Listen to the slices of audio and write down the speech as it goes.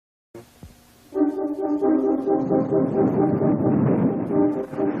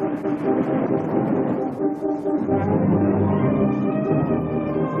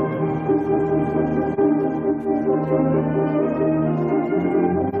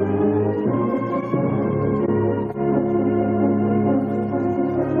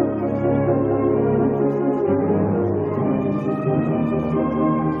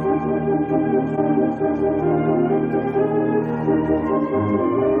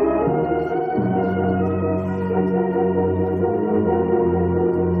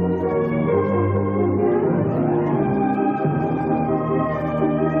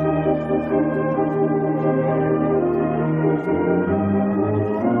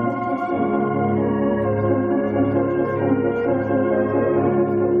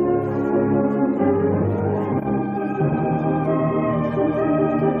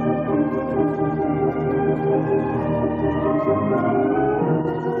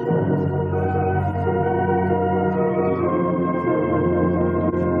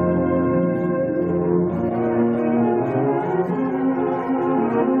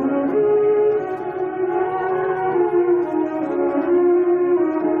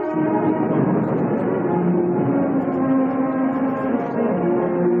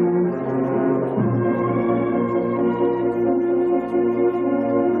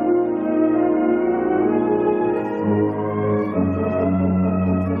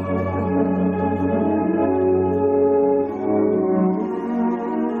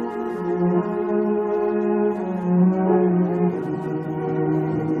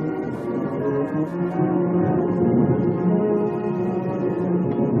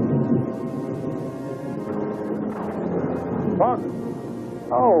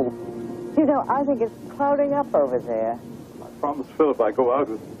Oh, you know, I think it's clouding up over there. I promised Philip I'd go out.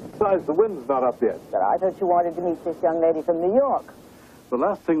 Besides, the wind's not up yet. But I thought you wanted to meet this young lady from New York. The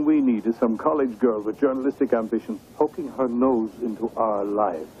last thing we need is some college girl with journalistic ambition poking her nose into our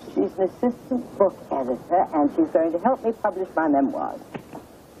lives. She's an assistant book editor, and she's going to help me publish my memoirs.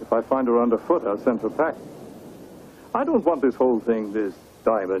 If I find her underfoot, I'll send her back. I don't want this whole thing, this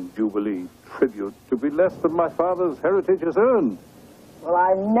Diamond Jubilee tribute, to be less than my father's heritage has earned. Well,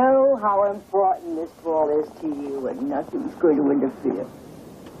 I know how important this ball is to you, and nothing's going to interfere.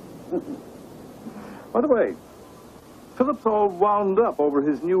 By the way, Philip's all wound up over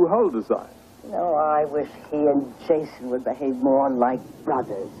his new hull design. You know, I wish he and Jason would behave more like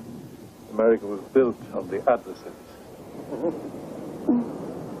brothers. America was built on the adversaries.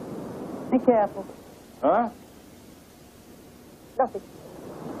 Be careful. Huh? Nothing.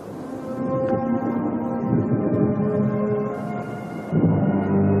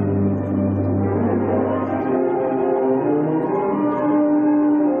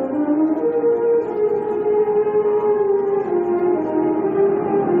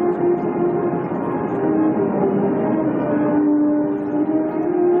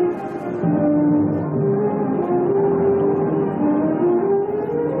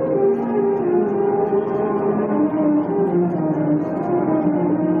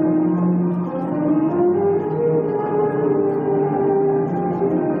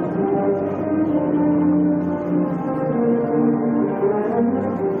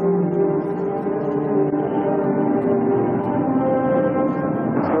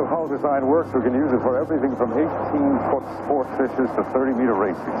 We can use it for everything from 18-foot sport fishes to 30-meter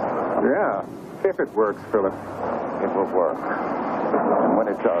racing. Yeah, if it works, Philip. It will work. And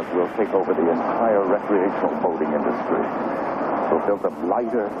when it does, we'll take over the entire recreational boating industry. We'll build them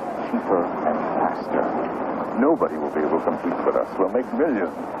lighter, cheaper, and faster. Nobody will be able to compete with us. We'll make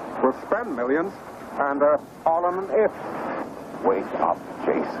millions. We'll spend millions, and all on an if. Wake up,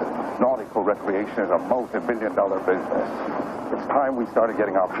 Jason. Nautical recreation is a multi-billion-dollar business. It's time we started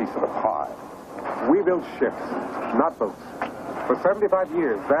getting our piece of the pie. We build ships, not boats. For 75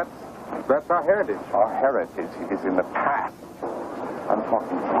 years, that's our heritage. Our heritage is in the past. I'm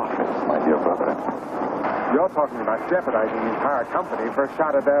talking profits, my dear brother. You're talking about jeopardizing the entire company for a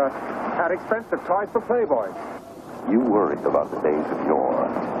shot at expensive toys for playboys. You worried about the days of yore.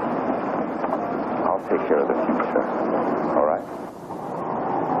 I'll take care of the future. All right?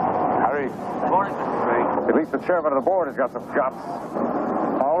 Harry. Good morning, Mr. Ray. At least the chairman of the board has got some guts.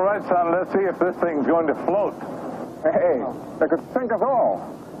 All right, son, let's see if this thing's going to float. Hey, that could sink us all.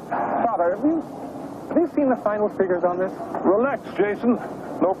 Father, have you seen the final figures on this? Relax, Jason.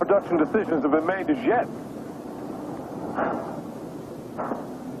 No production decisions have been made as yet.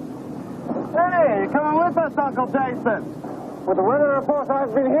 Hey, you coming with us, Uncle Jason? With the weather reports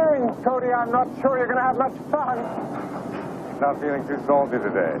I've been hearing, Cody, I'm not sure you're going to have much fun. Not feeling too salty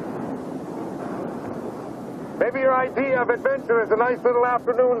today. Maybe your idea of adventure is a nice little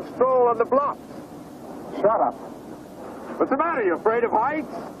afternoon stroll on the bluffs. Shut up. What's the matter? You afraid of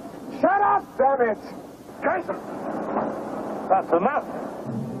heights? Shut up, damn it! Jason! That's enough.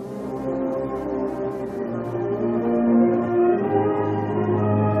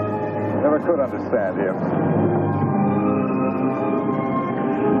 Never could understand him.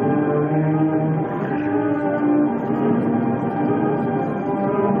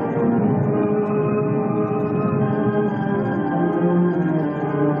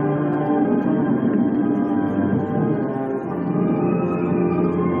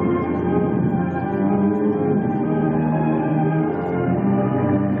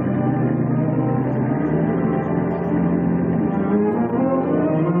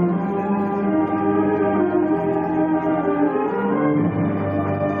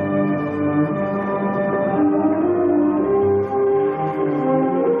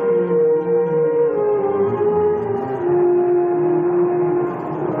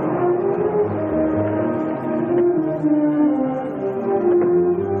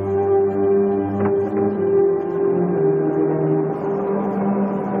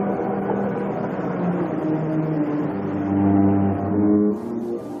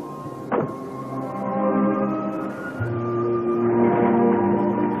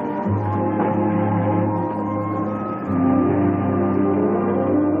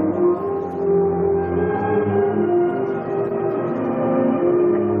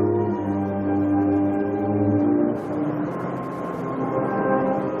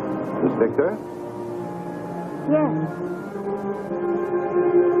 Victor? Yes.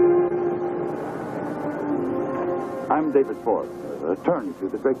 I'm David Ford, attorney to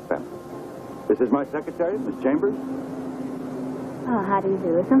the Drake family. This is my secretary, Miss Chambers. Oh, how do you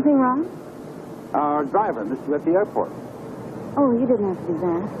do? Is something wrong? Our driver missed you at the airport. Oh, you didn't have to do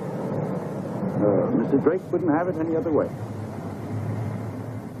that. Mrs. Drake wouldn't have it any other way.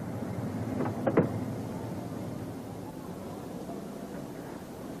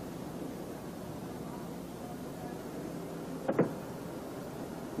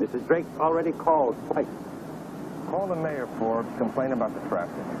 Mrs. Drake already called twice. Call the mayor, Ford. Complain about the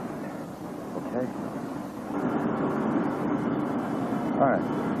traffic. Okay. All right.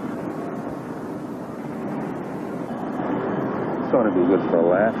 This ought to be good for a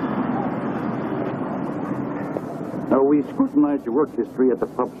laugh. Now, we scrutinized your work history at the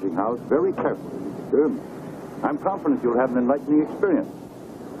publishing house very carefully, Mr. I'm confident you'll have an enlightening experience,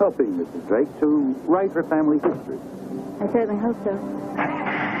 helping Mrs. Drake to write her family history. I certainly hope so.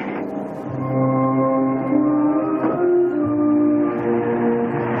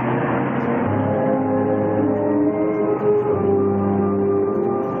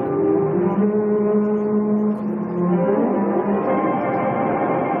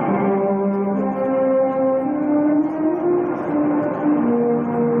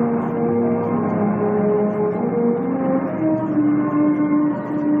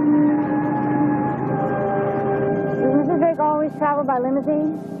 Travel by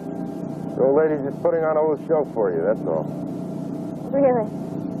limousine? The old lady's just putting on a little show for you, that's all. Really?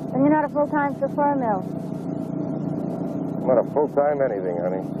 And you're not a full-time chauffeur, Mill? I'm not a full-time anything,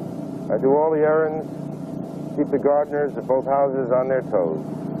 honey. I do all the errands, keep the gardeners at both houses on their toes.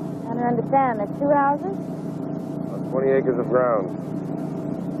 I don't understand. There's two houses? On 20 acres of ground.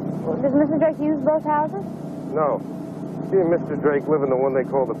 Well, does Mrs. Drake use both houses? No. She and Mr. Drake live in the one they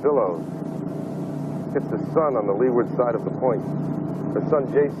call the Billows. It's the sun on the leeward side of the point. Her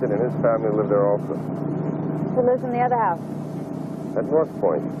son Jason and his family live there also. Who lives in the other house? At North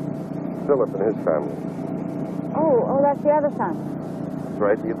Point, Philip and his family. Oh, that's the other son. That's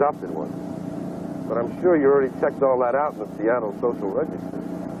right, the adopted one. But I'm sure you already checked all that out in the Seattle Social Register.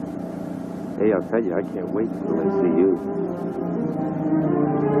 Hey, I'll tell you, I can't wait until I see you.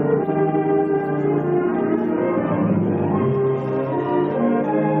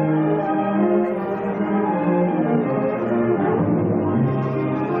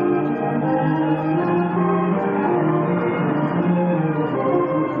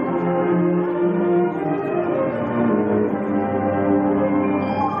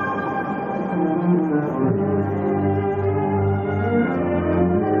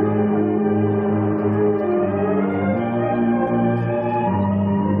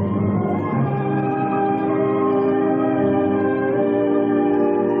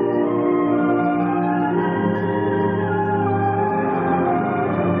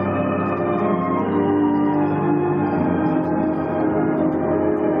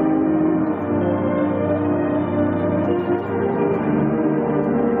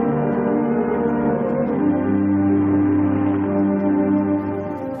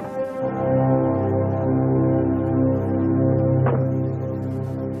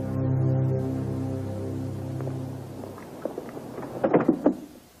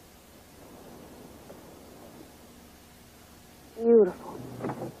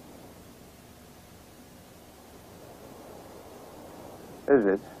 Is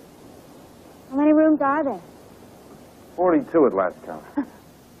it? How many rooms are there? 42 at last count.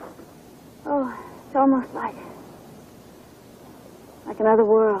 Oh, it's almost like another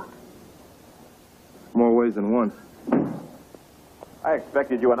world. More ways than one. I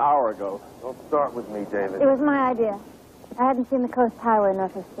expected you an hour ago. Don't start with me, David. It was my idea. I hadn't seen the Coast Highway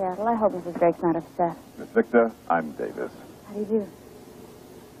north of Seattle. I hope Mrs. Drake's not upset. Miss Victor, I'm Davis. How do you do?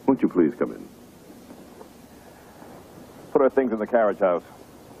 Won't you please come in? Put our things in the carriage house.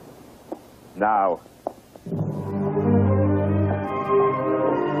 Now.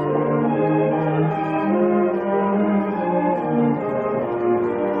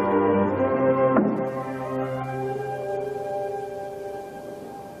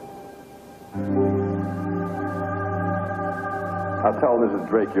 I'll tell Mrs.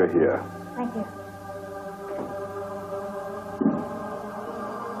 Drake you're here. Thank you.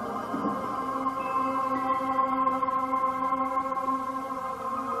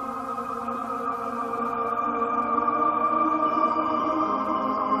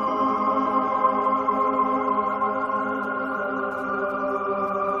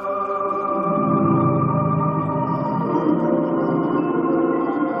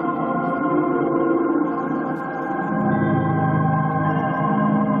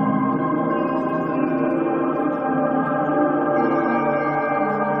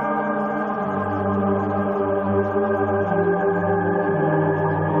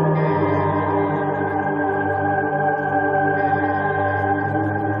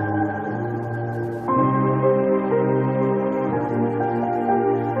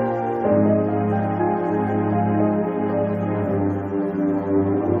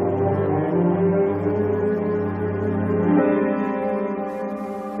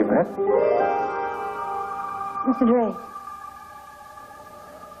 Mr. Drake.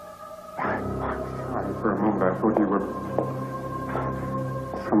 Sorry, for a moment I thought you were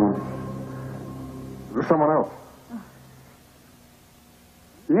someone else. Oh.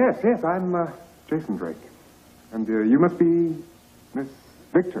 Yes, I'm Jason Drake. And you must be Miss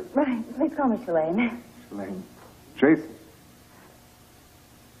Victor. Right. Please call me Shalane. Shalane. Jason.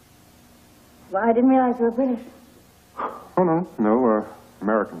 Well, I didn't realize you were British. Oh, no,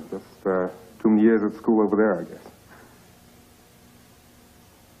 American. Just too many years at school over there, I guess.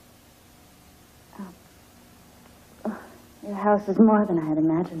 Your house is more than I had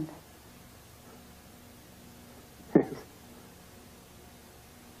imagined. Yes.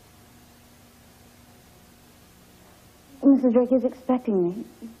 Mrs. Drake is expecting me.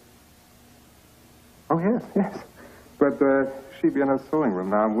 Oh, yes. But she'd be in her sewing room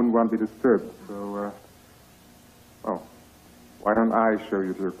now and wouldn't want to be disturbed. So, well, why don't I show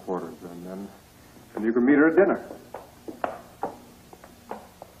you to your quarters, and then you can meet her at dinner.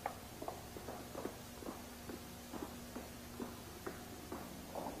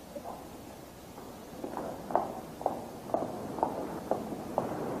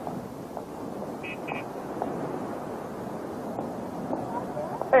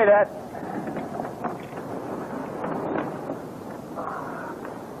 Hey, Dad.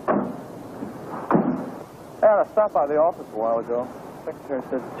 I stopped by the office a while ago. The secretary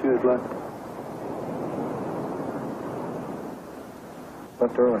said that you had left.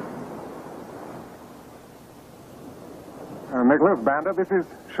 Left early. Nicholas, Banda, this is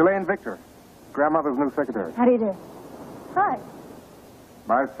Shalane Victor, grandmother's new secretary. How do you do? Hi.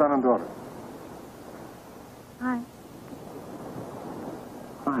 My son and daughter. Hi.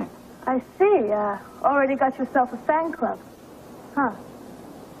 Hi. I see. Already got yourself a fan club. Huh.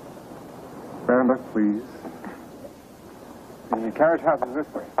 Banda, please. The carriage house is this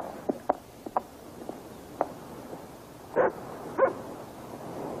way.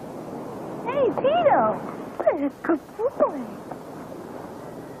 Hey, Tito. What a good boy.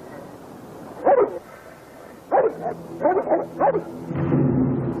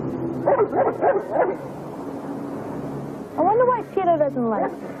 I wonder why Tito doesn't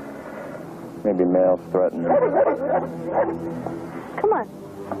like me. Maybe males threaten her. Come on.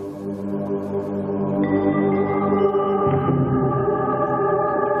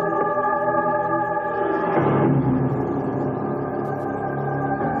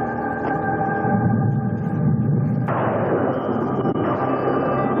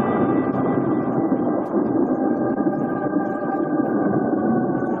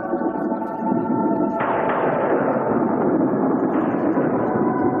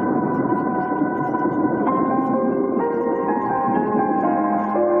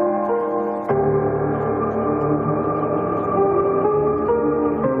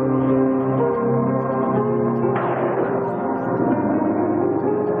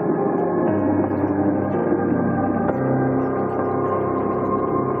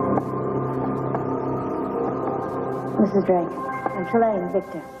 Mrs. Drake, I'm Shalane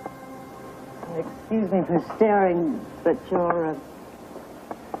Victor. Excuse me for staring, but you're a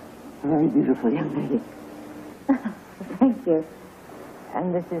very beautiful young lady. Thank you.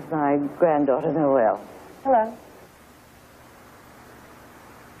 And this is my granddaughter, Noelle. Hello.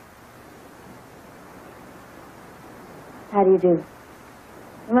 How do you do?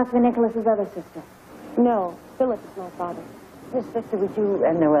 You must be Nicholas's other sister. No, Philip is my father. Miss Victor, would you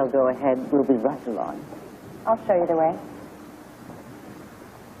and Noelle go ahead? We'll be right along. I'll show you the way.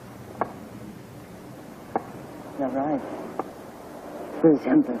 You're right. The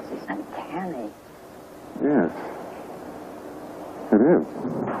resemblance is uncanny. Yes. It is.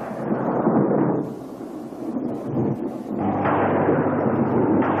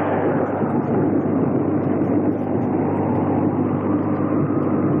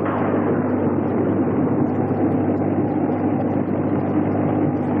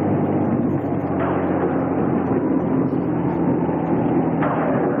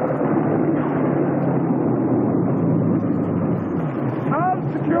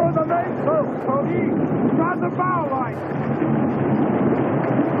 Secure the mainsail, Cody! Start the bow line!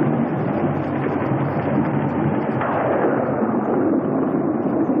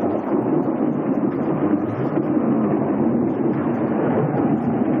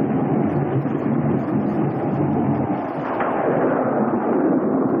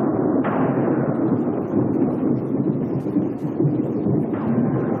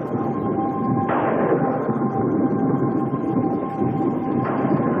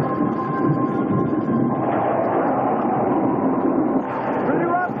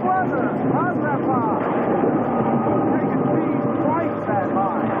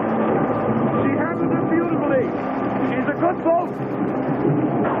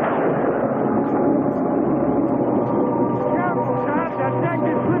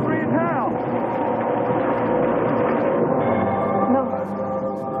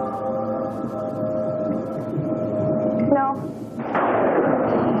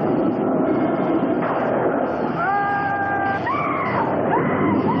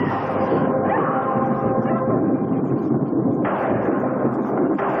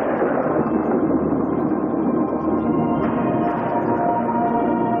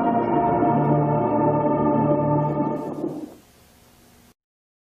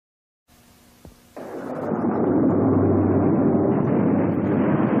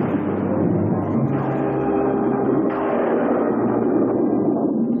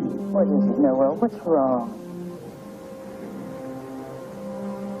 What is it, Noelle? What's wrong?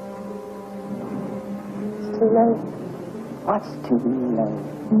 It's too late. What's too late?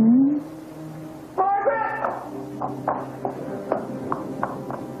 Hmm? Margaret!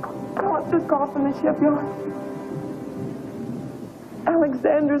 What's just call from the shipyard?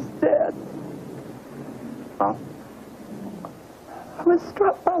 Alexander's dead. Huh? I was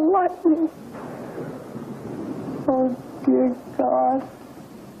struck by lightning. Oh, dear God.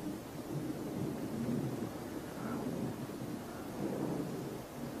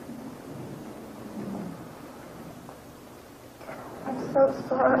 I'm so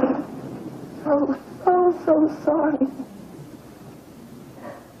sorry. So sorry.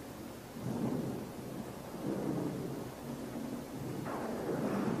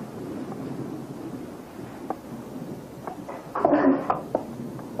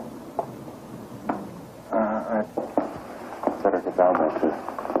 I better get down there to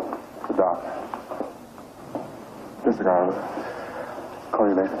the dock. Disregard. Call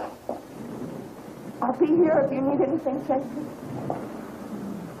you later. I'll be here if you need anything, Jason.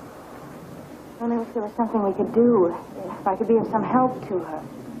 Only if there was something we could do. If I could be of some help to her.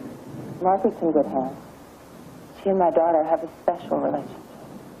 Margaret's in good hands. She and my daughter have a special relationship.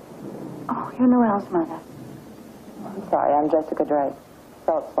 Oh, you're Noelle's mother. I'm sorry, I'm Jessica Drake.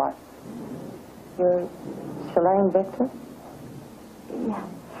 Saltzmark. You're Shalane Victor? Yeah.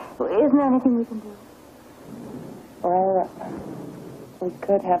 Well, isn't there anything we can do? Well, we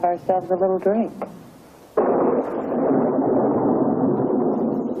could have ourselves a little drink.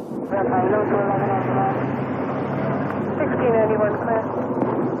 Verify low to 11 on the line. 1691 clear.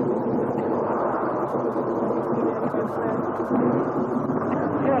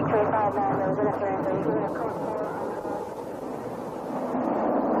 2359, there was an interference. Are you giving a code 4 on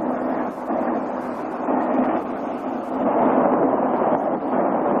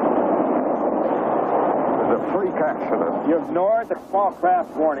There's a freak accident. You ignored the small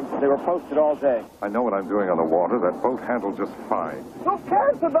craft warnings. They were posted all day. I know what I'm doing on the water. That boat handled just fine. Who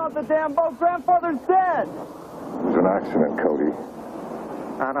cares about the damn boat? Grandfather's dead. It was an accident, Cody.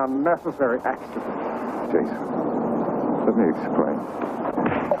 An unnecessary accident. Jason, let me explain.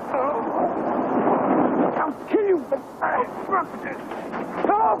 I'll kill you.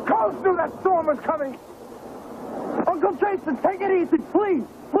 Oh, Coast knew that storm was coming! Uncle Jason, take it easy, please,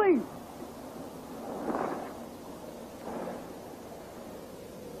 please!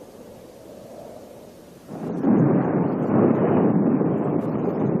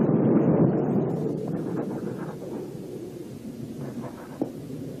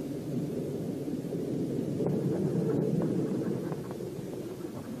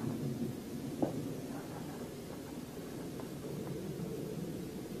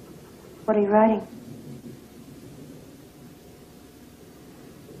 What are you writing?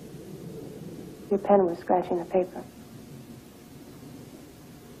 Your pen was scratching the paper.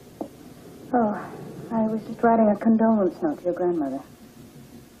 Oh, I was just writing a condolence note to your grandmother.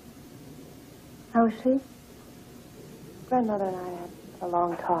 How is she? Grandmother and I had a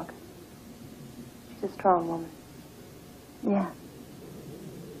long talk. She's a strong woman. Yeah.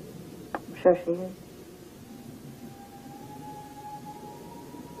 I'm sure she is.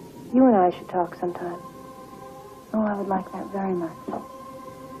 You and I should talk sometime. Oh, I would like that very much.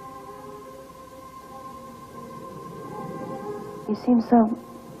 You seem so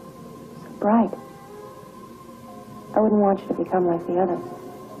bright. I wouldn't want you to become like the others.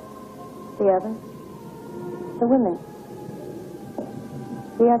 The others? The women.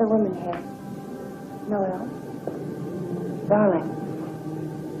 The other women here. Noel. Darling,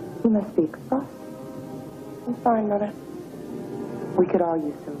 you must be exhausted. I'm sorry, Mother. We could all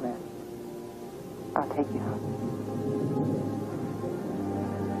use some rest. I'll take you home.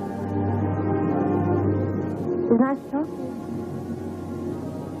 It was nice to talk to you.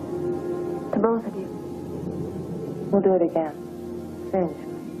 To both of you. We'll do it again. Finish.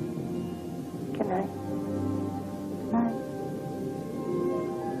 Good night. Good night.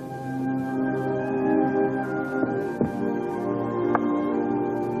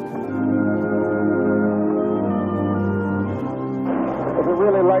 Is it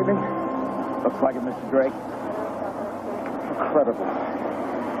really lightning? Looks like it, Mr. Drake. Incredible.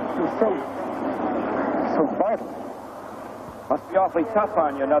 She's so vital. Must be awfully tough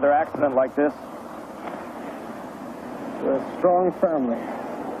on you, another accident like this. You're a strong family.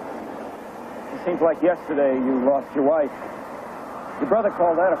 It seems like yesterday you lost your wife. Your brother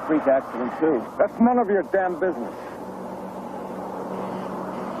called that a freak accident, too. That's none of your damn business.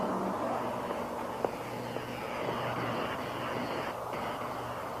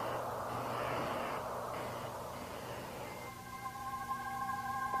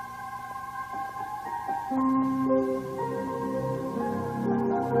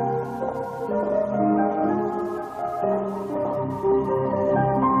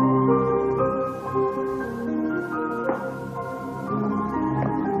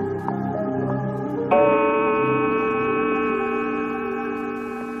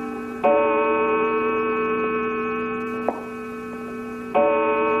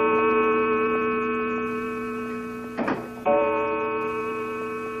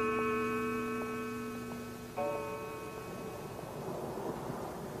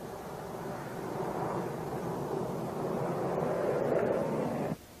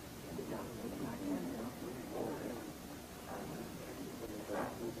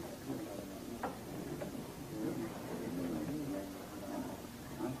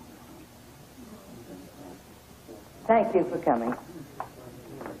 Thank you for coming.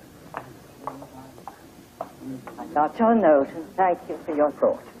 I got your note, and thank you for your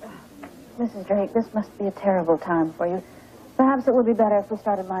thought. Mrs. Drake, this must be a terrible time for you. Perhaps it would be better if we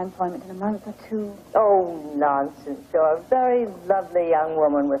started my employment in a month or two. Oh, nonsense. You're a very lovely young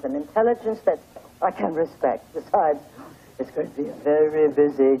woman with an intelligence that I can respect. Besides, it's going to be a very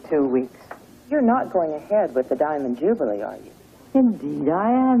busy 2 weeks. You're not going ahead with the Diamond Jubilee, are you? Indeed,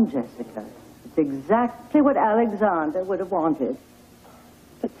 I am, Jessica. It's exactly what Alexander would have wanted.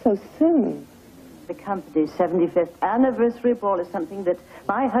 But so soon. The company's 75th anniversary ball is something that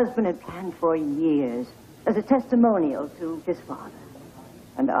my husband had planned for years as a testimonial to his father.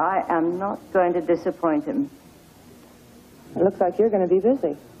 And I am not going to disappoint him. It looks like you're going to be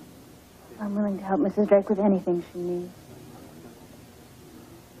busy. I'm willing to help Mrs. Drake with anything she needs.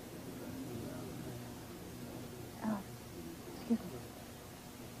 Oh, excuse me.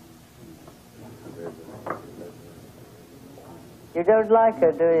 You don't like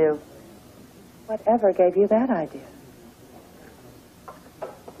her, do you? Whatever gave you that idea?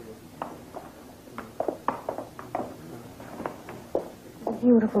 It's a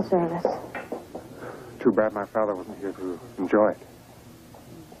beautiful service. Too bad my father wasn't here to enjoy it.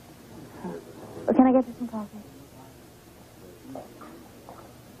 Well, can I get you some coffee?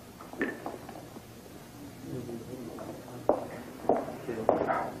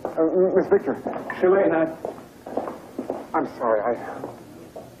 Miss Victor, Shirley and I... I'm sorry.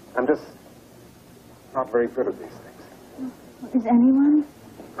 I'm just not very good at these things. Is anyone?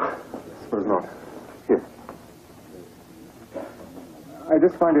 I suppose not. Here. I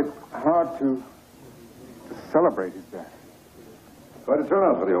just find it hard to celebrate his death. Quite a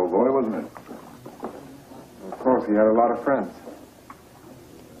turnout for the old boy, wasn't it? Of course, he had a lot of friends.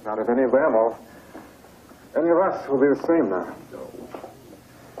 Not if any of them or any of us will be the same now.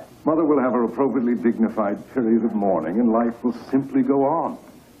 Mother will have her appropriately dignified period of mourning, and life will simply go on,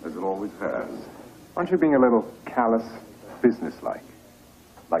 as it always has. Aren't you being a little callous? Businesslike.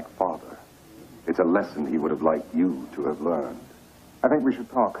 Like father. It's a lesson he would have liked you to have learned. I think we should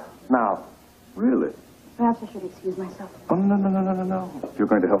talk. Now. Really? Perhaps I should excuse myself. Oh, no. If you're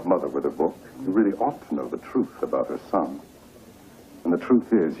going to help Mother with her book, you really ought to know the truth about her son. And the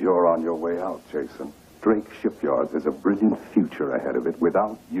truth is, you're on your way out, Jason. Drake Shipyards has a brilliant future ahead of it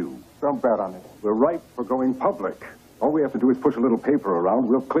without you. Don't bet on it. We're ripe for going public. All we have to do is push a little paper around.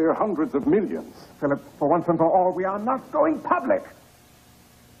 We'll clear hundreds of millions. Philip, for once and for all, we are not going public.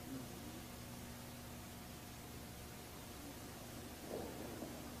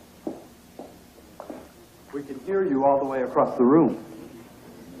 We can hear you all the way across the room.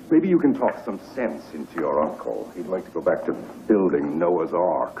 Maybe you can talk some sense into your uncle. He'd like to go back to building Noah's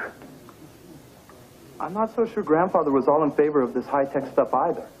Ark. I'm not so sure Grandfather was all in favor of this high-tech stuff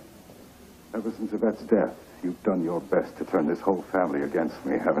either. Ever since Yvette's death, you've done your best to turn this whole family against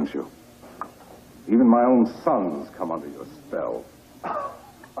me, haven't you? Even my own sons come under your spell.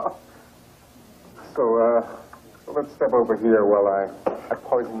 So let's step over here while I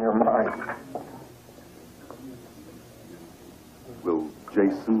poison your mind. Will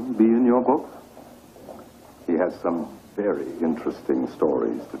Jason be in your book? He has some very interesting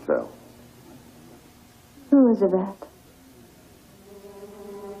stories to tell. Who is Yvette?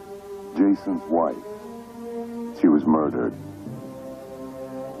 Jason's wife. She was murdered.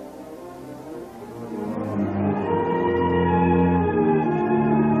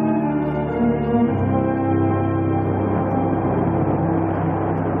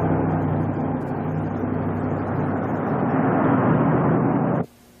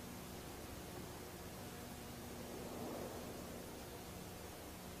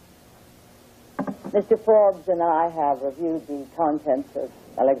 Mr. Forbes and I have reviewed the contents of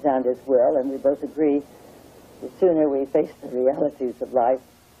Alexander's will, and we both agree the sooner we face the realities of life,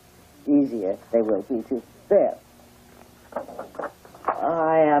 the easier they will be to bear.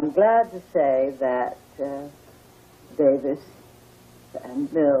 I am glad to say that Davis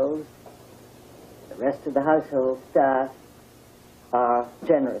and Mills, the rest of the household staff, are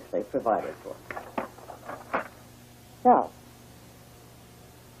generously provided for. Now,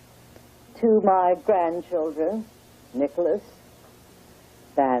 to my grandchildren, Nicholas,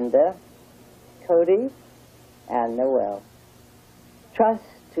 Vanda, Cody, and Noel, trust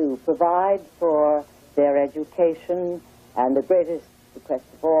to provide for their education and the greatest request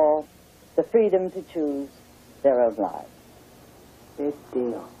of all, the freedom to choose their own lives. Big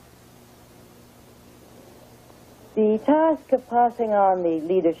deal. The task of passing on the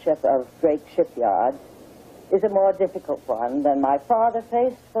leadership of Drake Shipyard is a more difficult one than my father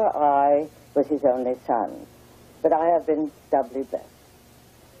faced, for I was his only son. But I have been doubly blessed.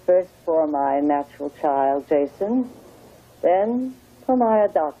 First for my natural child, Jason, then for my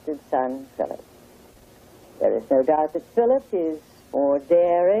adopted son, Philip. There is no doubt that Philip is more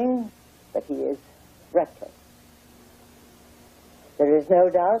daring, but he is reckless. There is no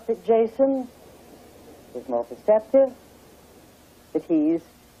doubt that Jason is more perceptive, but he's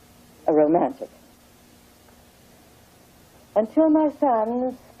a romantic. Until my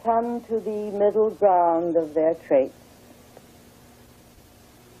sons come to the middle ground of their traits,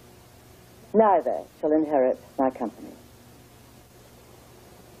 neither shall inherit my company.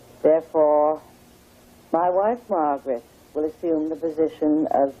 Therefore, my wife, Margaret, will assume the position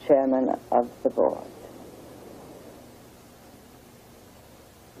of chairman of the board.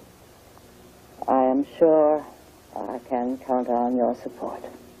 I am sure I can count on your support.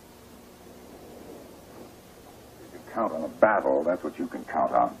 Count on a battle, that's what you can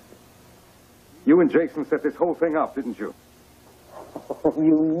count on. You and Jason set this whole thing up, didn't you? Oh,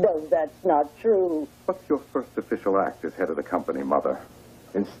 you know that's not true. What's your first official act as head of the company, Mother?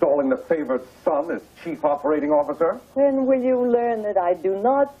 Installing the favored son as chief operating officer? When will you learn that I do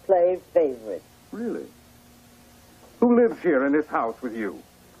not play favorites? Really? Who lives here in this house with you?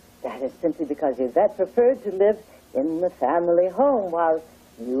 That is simply because Yvette preferred to live in the family home, while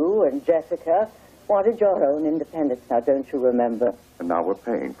you and Jessica wanted your own independence. Now, don't you remember? And now we're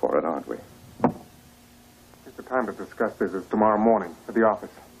paying for it, aren't we? I think the time to discuss this is tomorrow morning at the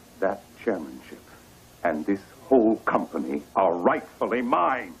office. That chairmanship and this whole company are rightfully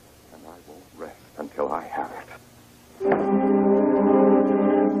mine. And I won't rest until I have it.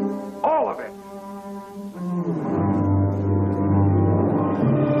 All of it.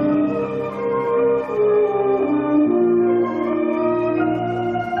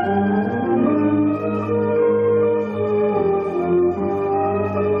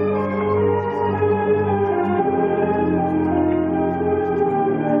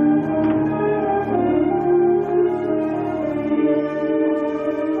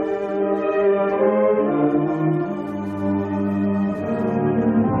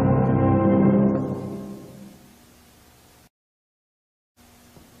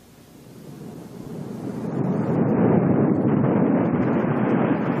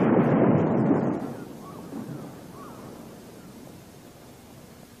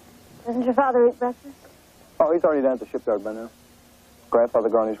 Doesn't your father eat breakfast? Oh, he's already down at the shipyard by now. Grandfather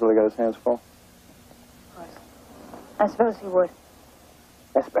gone, he's really got his hands full. Of course. I suppose he would.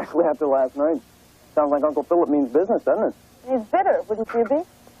 Especially after last night. Sounds like Uncle Philip means business, doesn't it? He's bitter, wouldn't you be?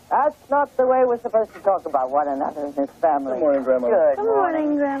 That's not the way we're supposed to talk about one another in this family. Good morning, Grandma. Good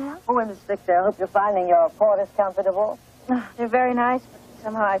morning, Grandma. Oh, Miss Victor, I hope you're finding your quarters comfortable. They're very nice, but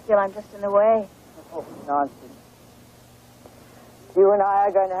somehow I feel I'm just in the way. Oh, nonsense. You and I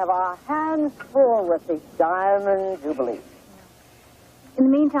are going to have our hands full with the Diamond Jubilee. In the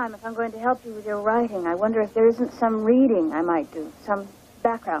meantime, if I'm going to help you with your writing, I wonder if there isn't some reading I might do, some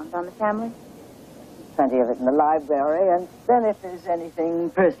background on the family. Plenty of it in the library, and then if there's anything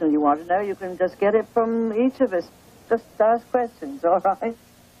personal you want to know, you can just get it from each of us. Just ask questions, all right?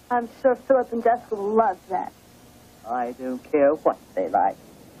 I'm sure Philip and Jessica will love that. I don't care what they like.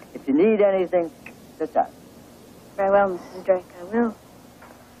 If you need anything, just ask. Very well, Mrs. Drake, I will.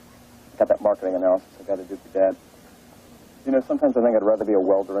 Got that marketing analysis I got to do for Dad. You know, sometimes I think I'd rather be a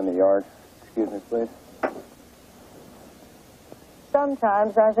welder in the yard. Excuse me, please.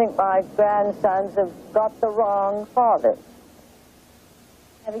 Sometimes I think my grandsons have got the wrong father.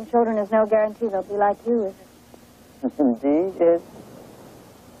 Having children is no guarantee they'll be like you, is it? Indeed, yes.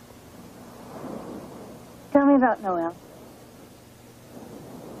 Tell me about Noelle.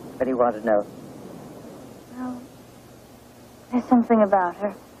 What do you want to know? Well, there's something about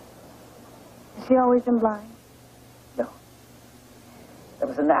her. Has she always been blind? No. There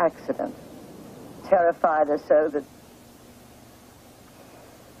was an accident. Terrified her so that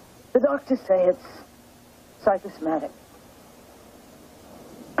the doctors say it's psychosomatic.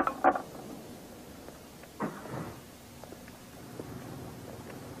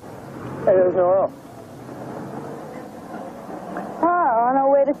 There's Noelle. Oh, on our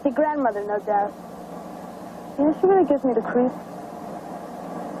way to see grandmother, no doubt. You know, she really gives me the creeps.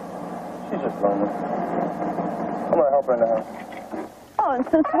 She's just lonely. I'm going to help her in the house. Oh, and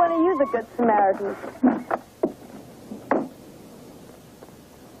since when are you the good Samaritan?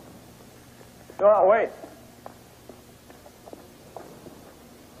 Noelle, wait.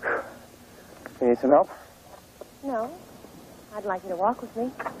 You need some help? No. I'd like you to walk with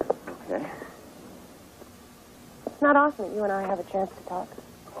me. Okay. It's not often that you and I have a chance to talk.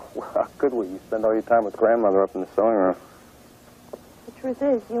 Well, how good will you spend all your time with grandmother up in the sewing room? The truth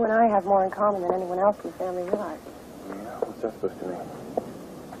is, you and I have more in common than anyone else in the family realizes. Yeah, what's that supposed to mean?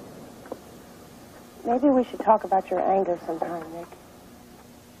 Maybe we should talk about your anger sometime, Nick.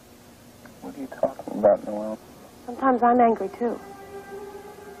 What are you talking about, Noelle? Sometimes I'm angry, too.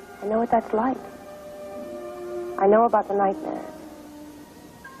 I know what that's like. I know about the nightmares.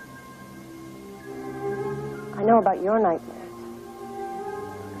 I know about your nightmares.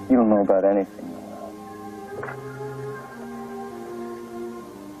 You don't know about anything, Noelle.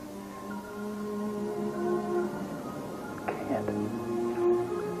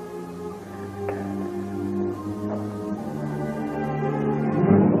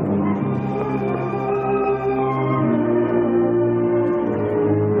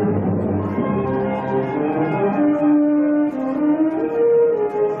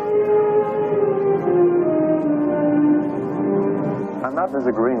 I'm not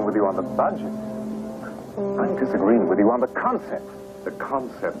disagreeing with you on the budget. I'm disagreeing with you on the concept. The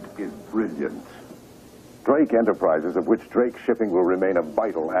concept is brilliant. Drake Enterprises, of which Drake Shipping will remain a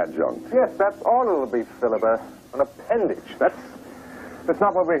vital adjunct. Yes, that's all it'll be, Philip. An appendage. That's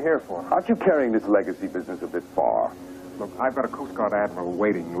not what we're here for. Aren't you carrying this legacy business a bit far? Look, I've got a Coast Guard admiral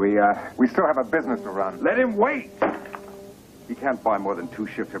waiting. We still have a business to run. Let him wait! He can't buy more than 2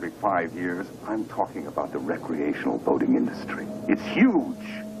 ships every 5 years. I'm talking about the recreational boating industry. It's huge.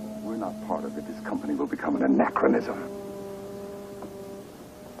 We're not part of it. This company will become an anachronism.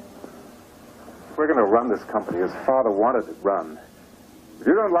 We're going to run this company as Father wanted it run. If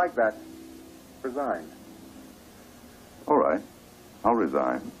you don't like that, resign. All right. I'll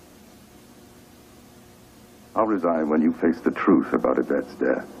resign. I'll resign when you face the truth about Yvette's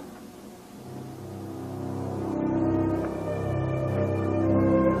death.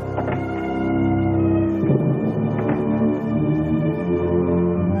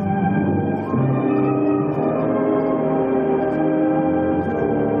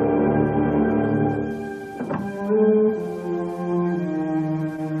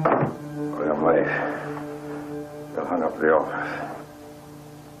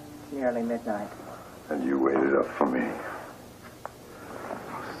 Nearly midnight. And you waited up for me.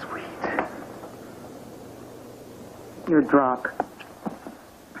 Oh, sweet. You're drunk.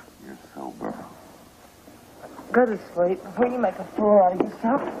 You're sober. Go to sleep before you make a fool out of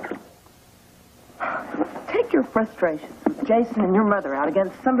yourself. Take your frustrations with Jason and your mother out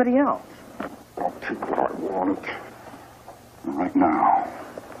against somebody else. I'll take what I want. And right now,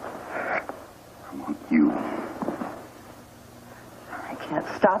 I want you. I can't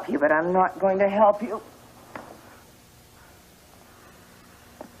stop you, but I'm not going to help you.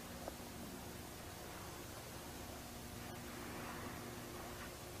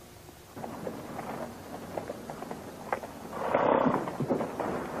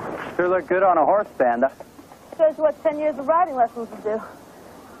 Sure look good on a horse, Banda. Shows you what 10 years of riding lessons would do.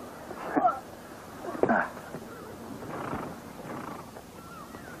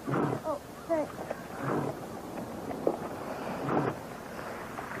 Oh, thanks.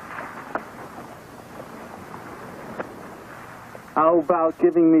 How about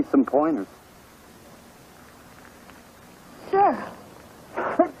giving me some pointers? Sure.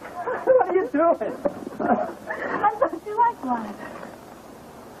 What are you doing? I thought you liked one.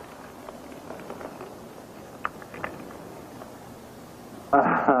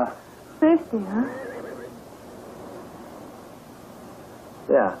 Thirsty, huh?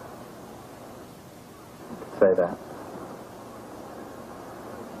 Yeah. You could say that.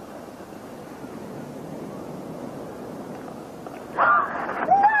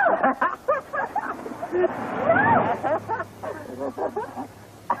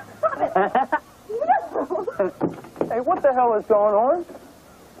 Hey, what the hell is going on?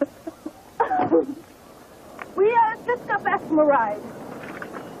 We just got back from a ride.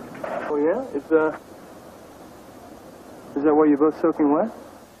 Oh, yeah? Is that why you're both soaking wet?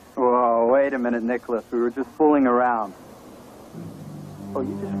 Whoa, wait a minute, Nicholas. We were just fooling around. Oh,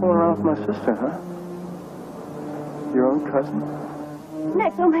 you just fooling around with my sister, huh? Your own cousin?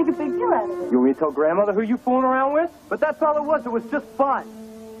 Nick, don't make a big deal out of it. You want me to tell grandmother who you fooling around with? But that's all it was. It was just fun.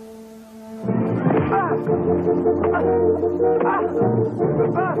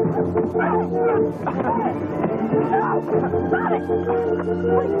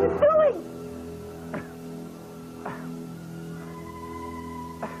 What are you doing?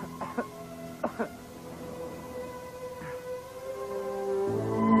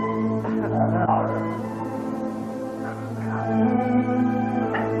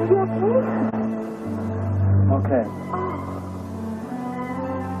 Okay.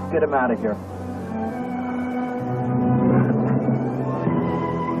 Get him out of here.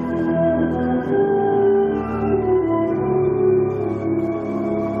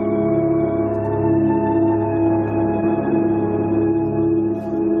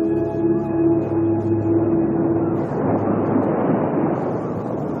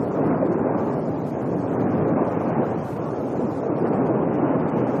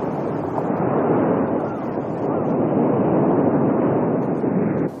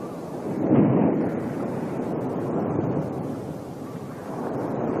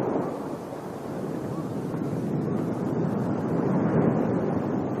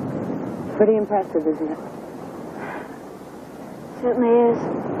 Pretty impressive, isn't it? Certainly is.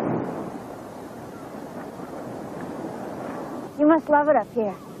 You must love it up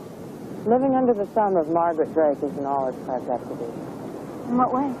here. Living under the thumb of Margaret Drake isn't all it's cracked up to be. In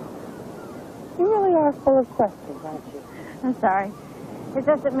what way? You really are full of questions, aren't you? I'm sorry. It's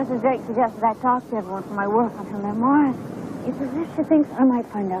just that Mrs. Drake suggested I talk to everyone for my work on her memoirs. It's as if she thinks I might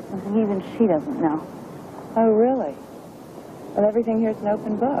find out something even she doesn't know. Oh, really? Well, everything here's an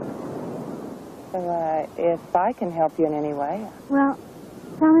open book. So, if I can help you in any way... Well,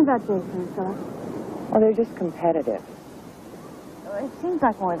 tell me about Jason and Philip. Well, they're just competitive. It seems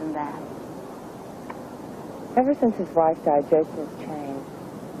like more than that. Ever since his wife died, Jason's changed.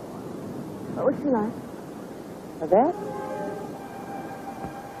 What was she like? Well, that?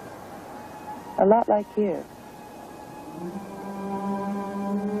 A lot like you.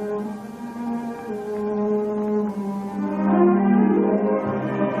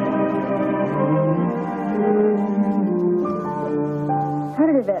 How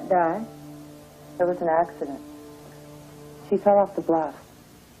did Yvette die? It was an accident. She fell off the bluff.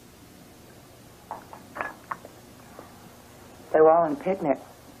 They were all on a picnic.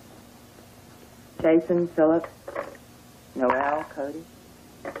 Jason, Philip, Noel, Cody.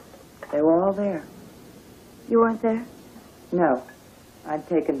 They were all there. You weren't there? No. I'd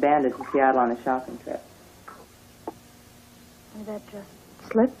taken Bandit to Seattle on a shopping trip. And that just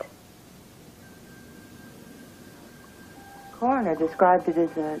slipped? Coroner described it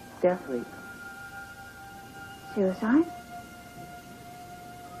as a death leap. Suicide?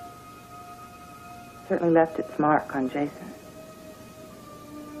 Certainly left its mark on Jason.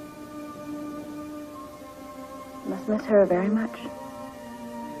 Must miss her very much.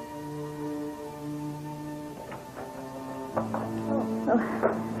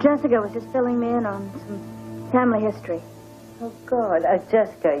 Oh, Jessica was just filling me in on some family history. Oh, good.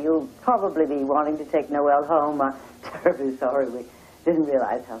 Jessica, you'll probably be wanting to take Noel home. I'm terribly sorry we didn't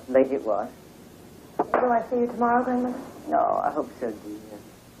realize how late it was. Will I see you tomorrow, Grandmother? No, I hope so, dear.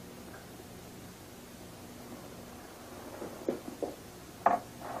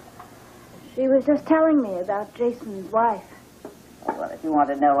 She was just telling me about Jason's wife. Oh, well, if you want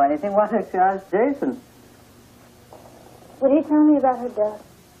to know anything, why don't you ask Jason? Would he tell me about her death?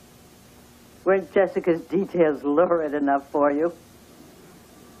 Weren't Jessica's details lurid enough for you?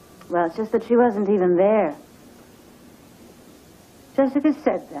 Well, it's just that she wasn't even there. Jessica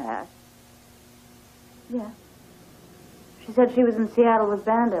said that. Yeah. She said she was in Seattle with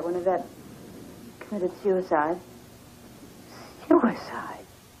Bandit when Yvette committed suicide. Suicide?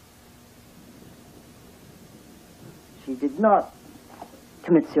 She did not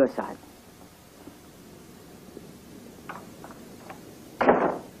commit suicide.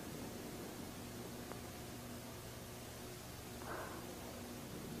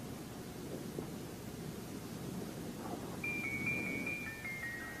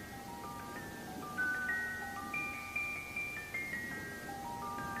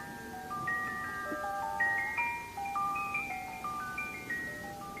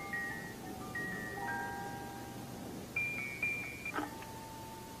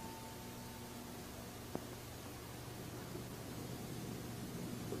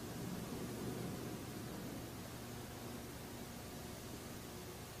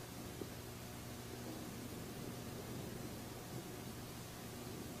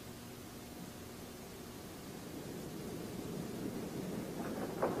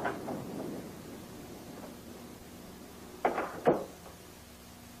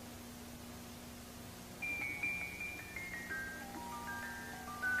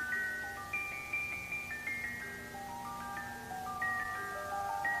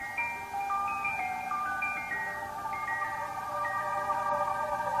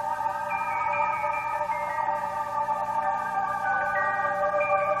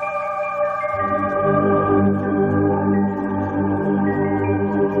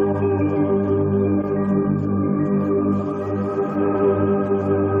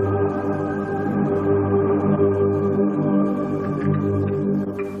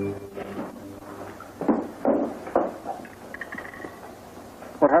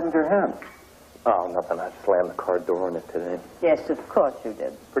 What happened to your hand? Oh, nothing. I slammed the car door on it today. Yes, of course you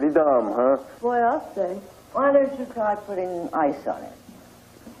did. Pretty dumb, huh? Boy, I'll say. Why don't you try putting ice on it?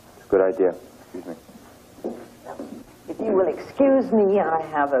 It's a good idea. Excuse me. If you will excuse me, I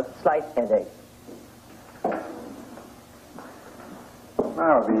have a slight headache.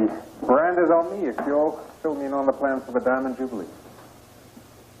 Now, the brand is on me if you'll fill me in on the plans for the Diamond Jubilee.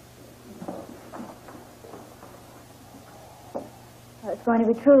 It's going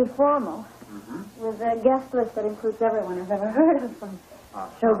to be truly formal. With a guest list that includes everyone I've ever heard of, from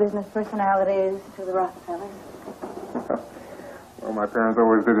show business personalities to the Rockefellers. Well, my parents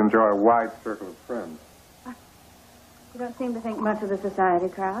always did enjoy a wide circle of friends. You don't seem to think much of the society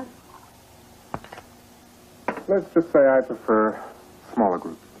crowd. Let's just say I prefer smaller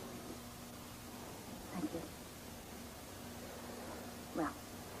groups. Thank you. Well,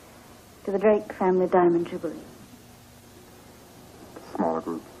 to the Drake family Diamond Jubilee. Smaller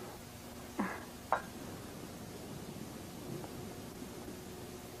groups.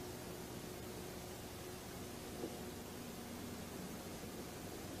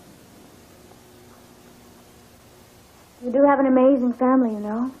 You do have an amazing family, you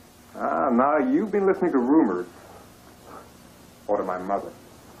know. Ah, now you've been listening to rumors. Or to my mother.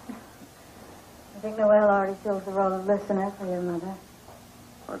 I think Noel already fills the role of listener for your mother.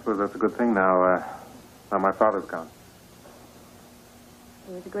 I suppose that's a good thing now, now my father's gone.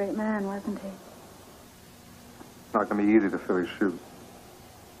 He was a great man, wasn't he? It's not going to be easy to fill his shoes.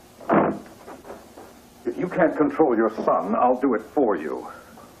 If you can't control your son, I'll do it for you.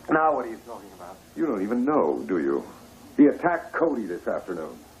 Now what are you talking about? You don't even know, do you? He attacked Cody this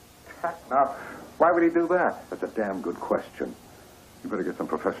afternoon. Heck, now, why would he do that? That's a damn good question. You better get some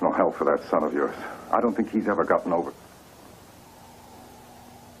professional help for that son of yours. I don't think he's ever gotten over.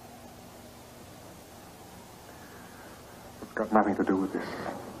 It's got nothing to do with this.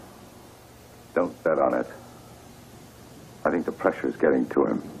 Don't bet on it. I think the pressure's getting to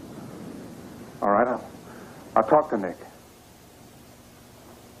him. All right, I'll talk to Nick.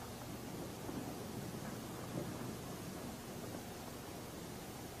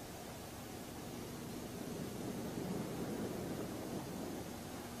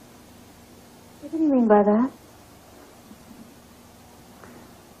 What do you mean by that?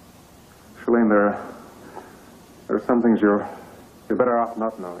 Shalane, there are some things you're better off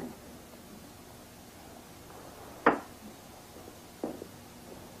not knowing.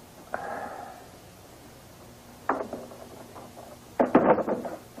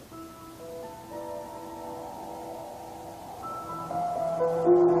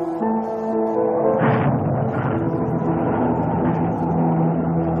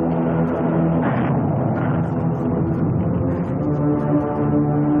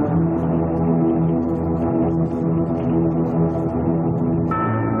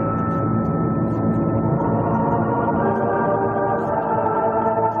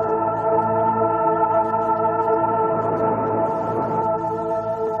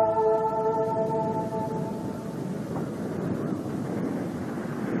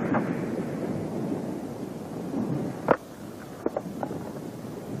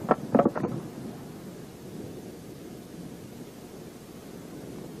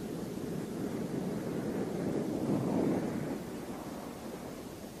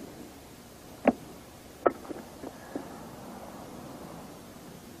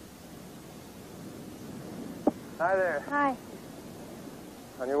 Hi there. Hi.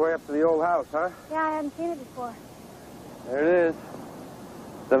 On your way up to the old house, huh? Yeah, I haven't seen it before. There it is.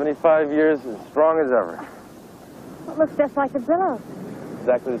 75 years as strong as ever. It looks just like the Billows.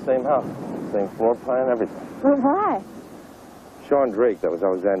 Exactly the same house. Same floor plan, everything. Well, why? Sean Drake, that was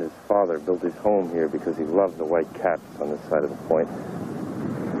Alexander's father, built his home here because he loved the white caps on this side of the point.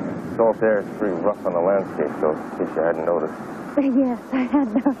 Salt there is pretty rough on the landscape, though, in case you hadn't noticed. Yes, I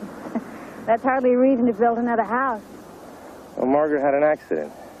had noticed. That's hardly a reason to build another house. Well, Margaret had an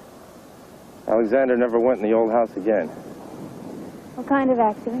accident. Alexander never went in the old house again. What kind of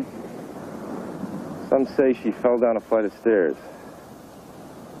accident? Some say she fell down a flight of stairs.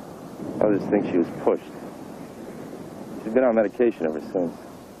 Others think she was pushed. She's been on medication ever since.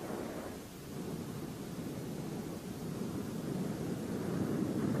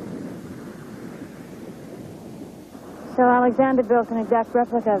 So Alexander built an exact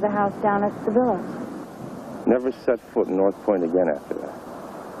replica of the house down at the Billows. Never set foot in North Point again after that.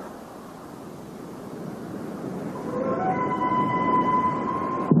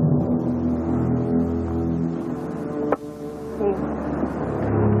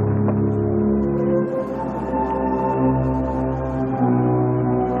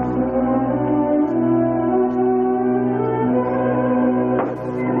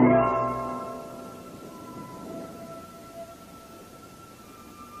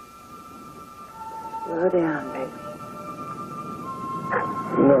 Slow down, baby.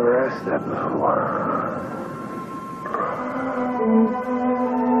 You never asked that before.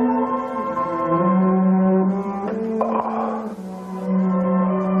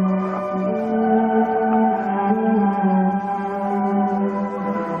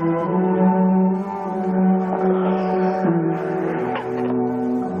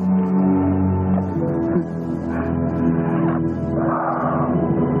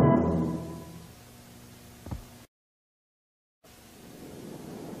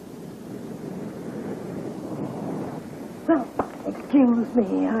 Excuse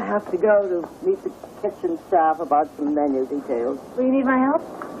me, I have to go to meet the kitchen staff about some menu details. Do you need my help?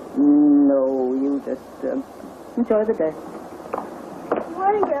 No, you just enjoy the day. Good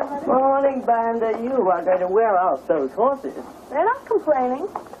morning, Grandmother. Morning, Banda. You are going to wear out those horses. They're not complaining.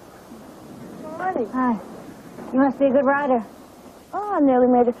 Good morning. Hi. You must be a good rider. Oh, I nearly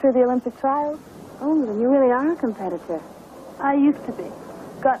made it through the Olympic trials. Oh, then you really are a competitor. I used to be.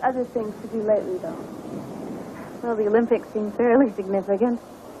 Got other things to do lately, though. Well, the Olympics seem fairly significant.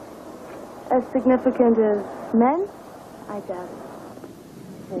 As significant as men? I doubt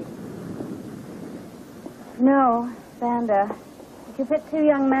it. No, Vanda. If you pit two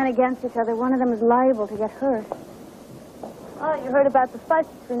young men against each other, one of them is liable to get hurt. Oh, you heard about the fight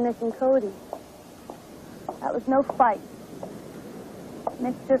between Nick and Cody. That was no fight.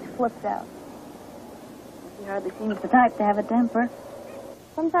 Nick just flipped out. He hardly seems the type to have a temper.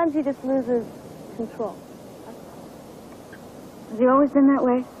 Sometimes he just loses control. Has he always been that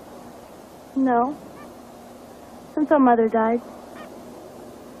way? No. Since our mother died.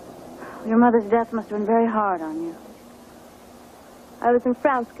 Your mother's death must have been very hard on you. I was in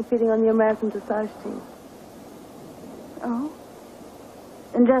France competing on the American dressage team. Oh?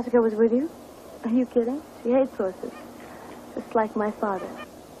 And Jessica was with you? Are you kidding? She hates horses. Just like my father.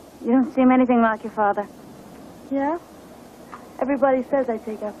 You don't seem anything like your father. Yeah? Everybody says I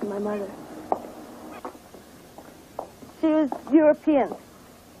take after my mother. She was European.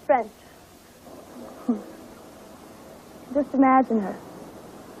 French. Just imagine her.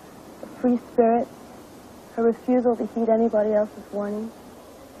 A free spirit. Her refusal to heed anybody else's warnings.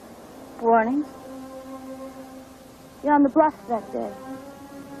 Warnings? Yeah, on the bluff that day.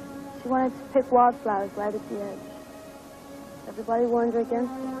 She wanted to pick wildflowers right at the edge. Everybody warned her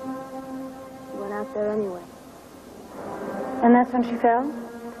against it. She went out there anyway. And that's when she fell?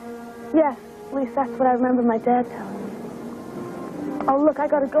 Yes, at least that's what I remember my dad telling me. Oh, look, I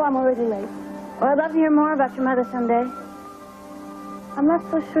gotta go. I'm already late. Well, I'd love to hear more about your mother someday. I'm not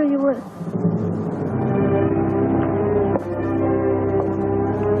so sure you would.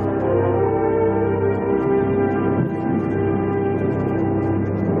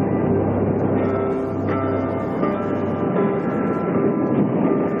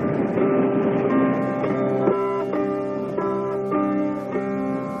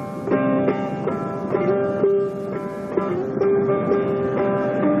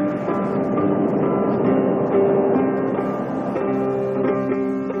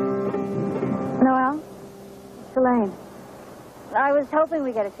 I was hoping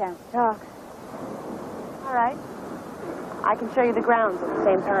we'd get a chance to talk. All right. I can show you the grounds at the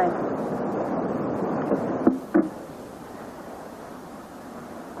same time.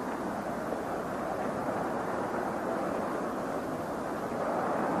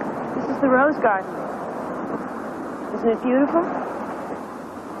 This is the rose garden. Isn't it beautiful?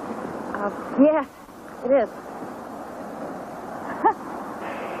 Yes, it is.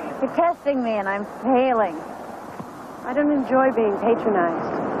 You're testing me and I'm failing. I don't enjoy being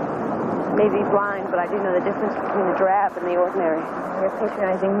patronized. Maybe blind, but I do know the difference between the drab and the ordinary. You're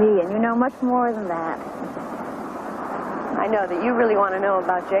patronizing me, and you know much more than that. I know that you really want to know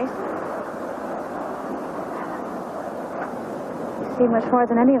about Jason. You see much more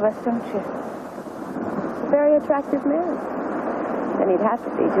than any of us, don't you? He's a very attractive man. Then he'd have to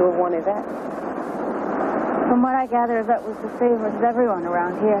be to have won Yvette. From what I gather, Yvette was the favorite of everyone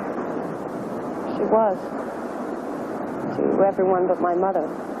around here. She was. To everyone but my mother.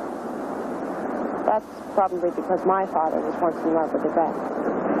 That's probably because my father was once in love with Yvette.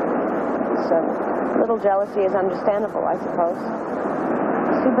 So, a little jealousy is understandable, I suppose.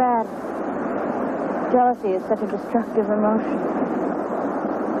 It's too bad. Jealousy is such a destructive emotion.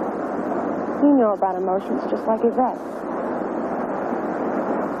 You know about emotions just like Yvette.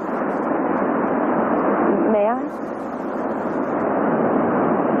 May I?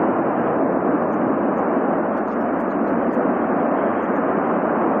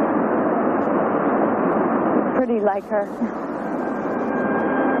 Pretty like her.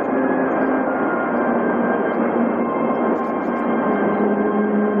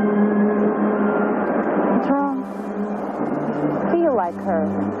 What's wrong? Feel like her.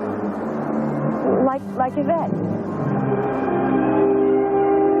 Like Yvette.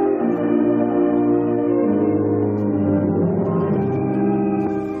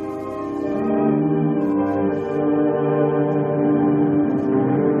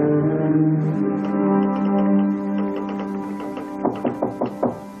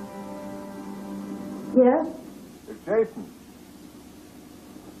 Yes? It's Jason.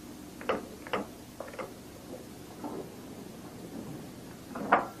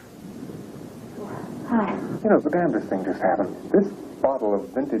 Hi. You know, the damnedest thing just happened. This bottle of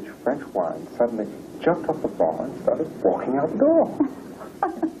vintage French wine suddenly jumped off the bar and started walking out the door.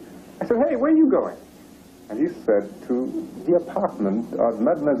 I said, hey, where are you going? And he said, to the apartment of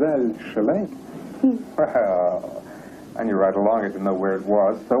Mademoiselle Chalet. Well, I knew right along I didn't know where it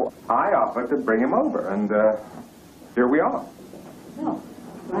was, so I offered to bring him over, and here we are. Oh,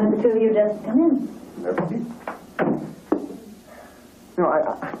 why don't the two of you just come in? Never did. You know,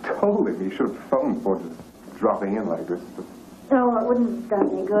 I told him he should have phoned before just dropping in like this. But... No, it wouldn't have done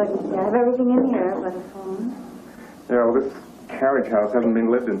any good. You have everything in here but a phone. Yeah, well, this carriage house hasn't been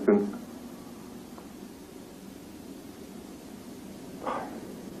lived in since...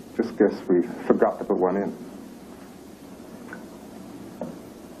 Just guess we forgot to put one in.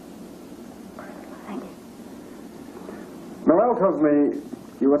 Thank you. Noelle tells me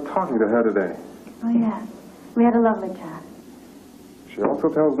you were talking to her today. Oh, yeah. We had a lovely chat. She also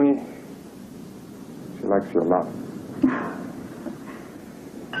tells me she likes you a lot.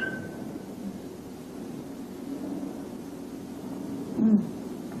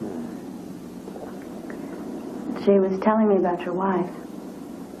 She was telling me about your wife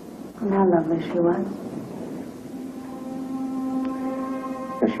and how lovely she was.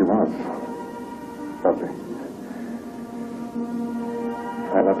 Yes, she was. Lovely.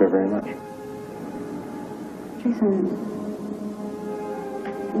 I loved her very much. Jason,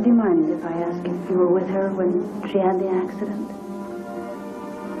 do you mind if I ask if you were with her when she had the accident?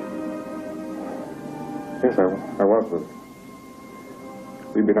 Yes, I was with her.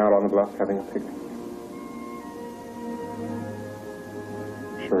 We'd been out on the bluff having a picnic.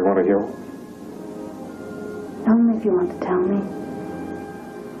 Sure you want to hear? Only if you want to tell me.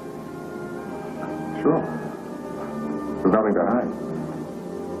 Sure. There's nothing to hide.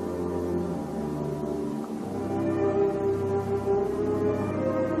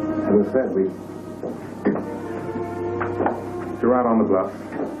 As I said, we were out on the bluff.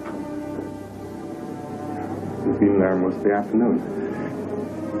 We've been there most of the afternoon.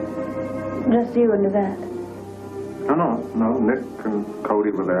 Just you and Yvette? No. Nick and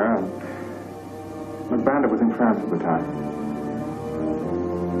Cody were there, and McBander was in France at the time.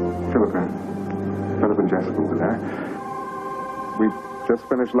 Philip and Jessica were there. We just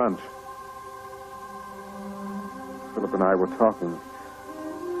finished lunch. Philip and I were talking.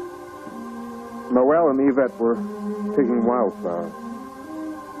 Noel and Yvette were picking wildflowers.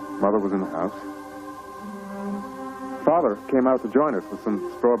 Mother was in the house. Father came out to join us with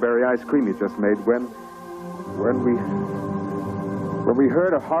some strawberry ice cream he just made when we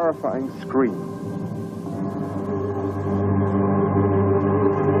heard a horrifying scream.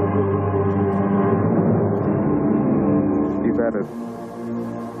 Yvette had,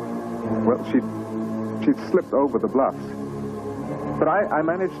 well, she'd slipped over the bluffs. But I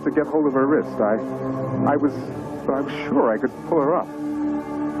managed to get hold of her wrist. I was sure I could pull her up.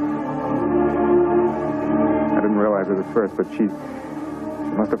 I didn't realize it at first, but she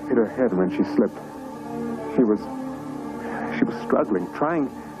must have hit her head when she slipped. She was struggling,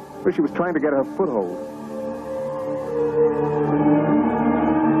 she was trying to get her foothold.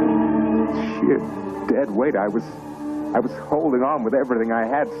 Sheer dead weight. I was holding on with everything I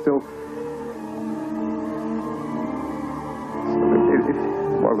had still. It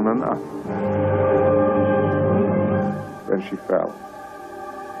wasn't enough. Then she fell.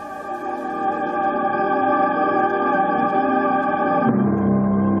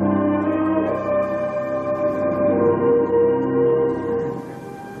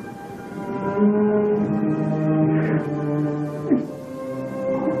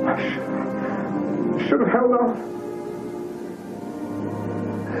 Should have held on.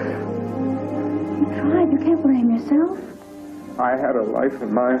 You tried. You can't blame yourself. I had her life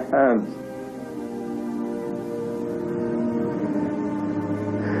in my hands.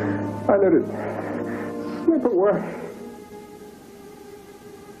 I let it slip away.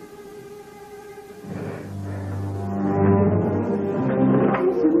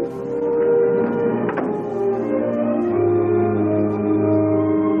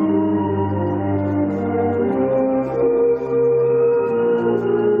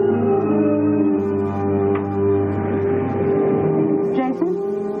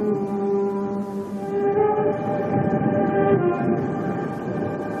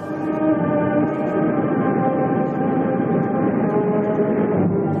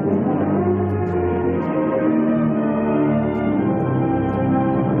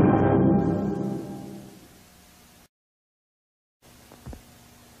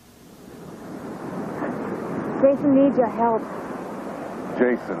 Jason needs your help.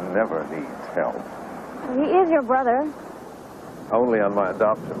 Jason never needs help. He is your brother. Only on my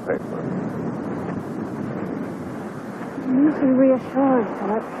adoption paper. You need to be reassured,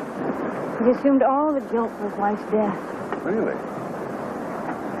 Philip. He assumed all the guilt for his wife's death. Really?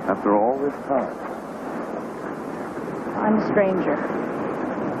 After all this time? I'm a stranger.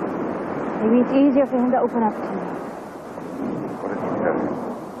 Maybe it's easier for him to open up to me. What did he tell you?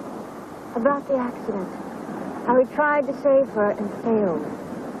 About the accident. How he tried to save her and failed.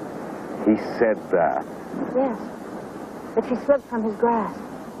 He said that. Yes. That she slipped from his grasp.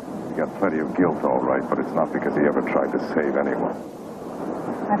 He got plenty of guilt, all right, but it's not because he ever tried to save anyone.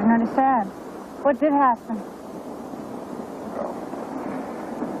 I don't understand. What did happen? Well,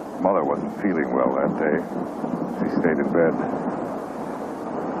 Mother wasn't feeling well that day. She stayed in bed.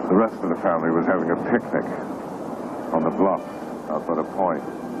 The rest of the family was having a picnic on the bluff outside a point.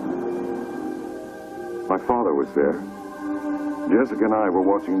 My father was there. Jessica and I were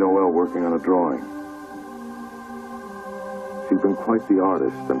watching Noel working on a drawing. She'd been quite the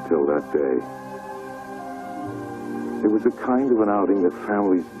artist until that day. It was a kind of an outing that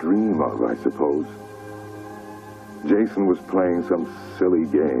families dream of, I suppose. Jason was playing some silly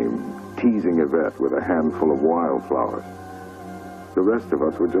game, teasing Yvette with a handful of wildflowers. The rest of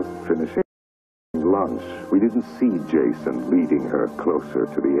us were just finishing lunch. We didn't see Jason leading her closer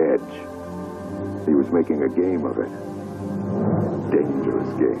to the edge. He was making a game of it. Dangerous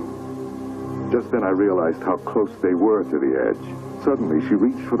game. Just then I realized how close they were to the edge. Suddenly, she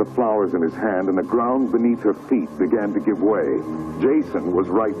reached for the flowers in his hand, and the ground beneath her feet began to give way. Jason was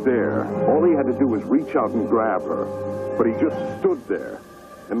right there. All he had to do was reach out and grab her. But he just stood there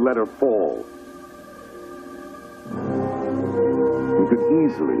and let her fall. He could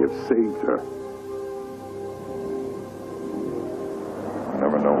easily have saved her. I'll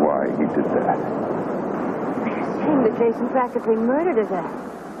never know why he did that. It's a shame that Jason practically murdered his ass.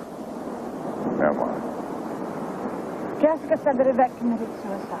 Am I? Jessica said that Yvette committed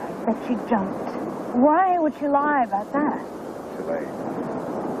suicide, that she jumped. Why would she lie about that? Today,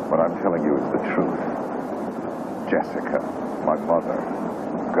 what I'm telling you is the truth. Jessica, my mother,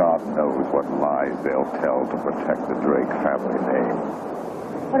 God knows what lies they'll tell to protect the Drake family name.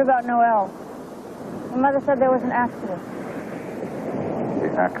 What about Noel? My mother said there was an accident.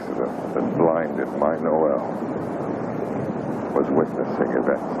 The accident that blinded my Noel was witnessing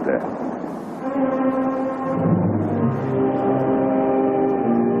Yvette's death.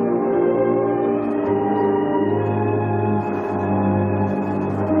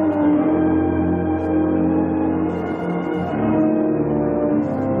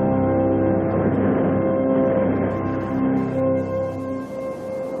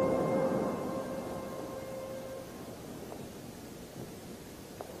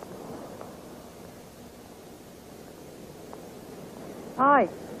 Hi.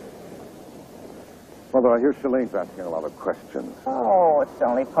 Mother, I hear Shalene's asking a lot of questions. Oh, it's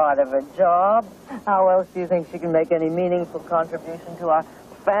only part of her job. How else do you think she can make any meaningful contribution to our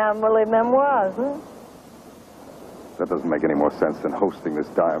family memoirs, huh? That doesn't make any more sense than hosting this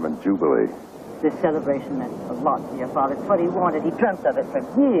Diamond Jubilee. This celebration meant a lot to your father. It's what he wanted. He dreamt of it for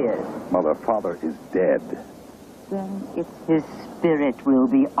years. Mother, Father is dead. Then it's his spirit we'll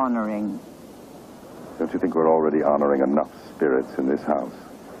be honoring. Don't you think we're already honoring enough spirits in this house?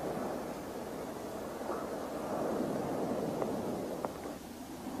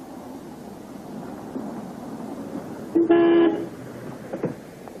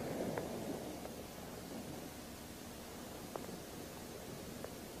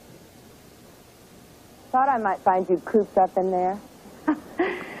 Thought I might find you cooped up in there.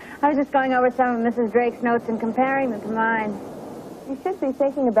 I was just going over some of Mrs. Drake's notes and comparing them to mine. You should be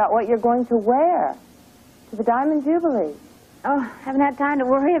thinking about what you're going to wear to the Diamond Jubilee. Oh, haven't had time to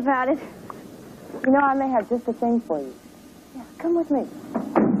worry about it. You know, I may have just the thing for you. Yeah, come with me.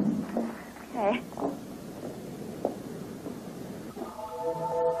 Okay.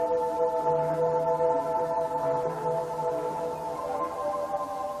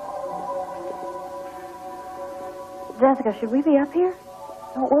 Jessica, should we be up here?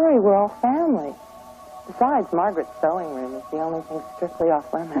 Don't worry, we're all family. Besides, Margaret's sewing room is the only thing strictly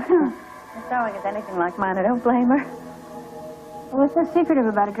off limits. If sewing is anything like mine, I don't blame her. Well, what's so secretive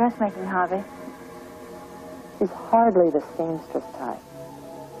about a dressmaking hobby? She's hardly the seamstress type.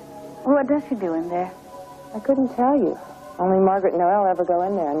 Well, what does she do in there? I couldn't tell you. Only Margaret and Noel ever go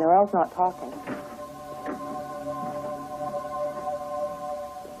in there, and Noel's not talking.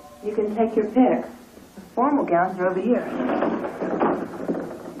 You can take your pick. The formal gowns are over here.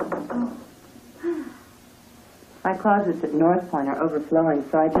 My closets at North Point are overflowing,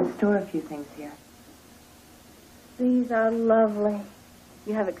 so I just store a few things here. These are lovely.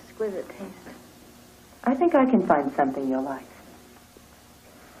 You have exquisite taste. I think I can find something you'll like.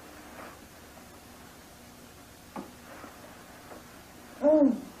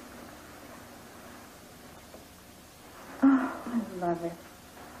 Oh. Oh, I love it.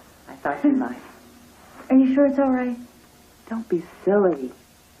 I thought you might. Are you sure it's all right? Don't be silly.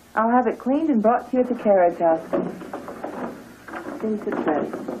 I'll have it cleaned and brought to you at the carriage house. Since it's ready.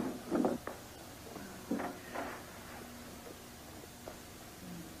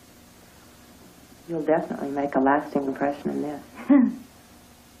 You'll definitely make a lasting impression in this.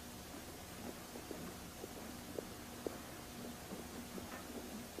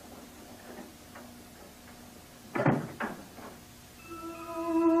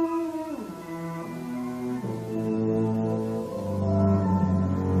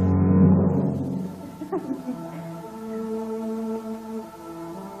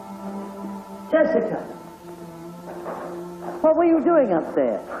 Jessica, what were you doing up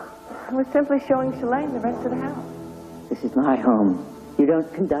there? I was simply showing Shalane the rest of the house. This is my home. You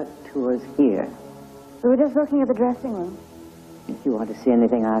don't conduct tours here. We were just looking at the dressing room. If you want to see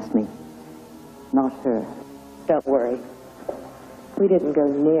anything, ask me. Not her. Don't worry. We didn't go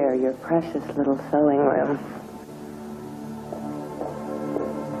near your precious little sewing room.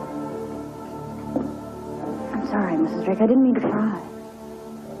 I'm sorry, Mrs. Drake. I didn't mean to pry.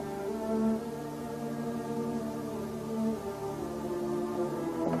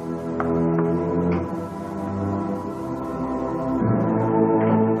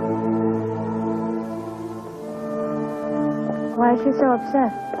 Why is she so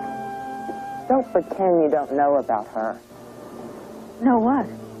upset? Don't pretend you don't know about her. Know what?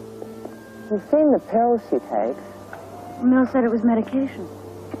 You've seen the pills she takes. Mill said it was medication.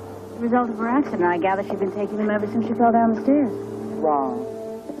 The result of her accident. I gather she'd been taking them ever since she fell down the stairs. Wrong.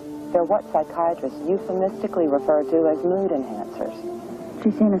 They're what psychiatrists euphemistically refer to as mood enhancers.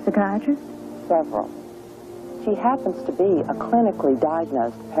 She's seen a psychiatrist? Several. She happens to be a clinically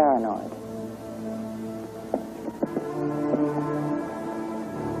diagnosed paranoid.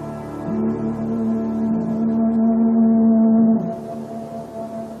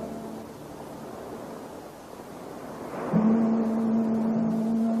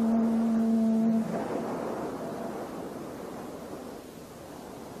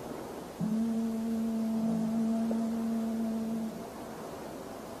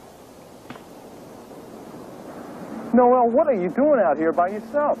 Noel, what are you doing out here by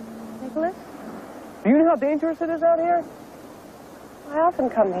yourself? Nicholas, Do you know how dangerous it is out here? I often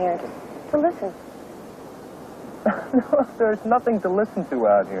come here just to listen. No, there's nothing to listen to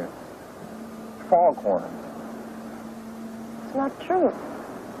out here. Foghorn. It's not true.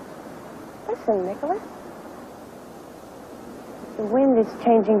 Listen, Nicholas. The wind is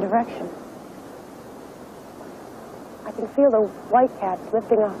changing direction. I can feel the whitecaps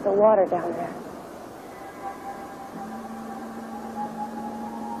lifting off the water down there.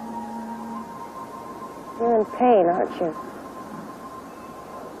 You're in pain, aren't you?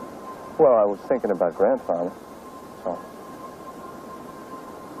 Well, I was thinking about Grandfather, so.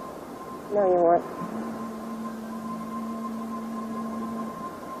 No, you weren't.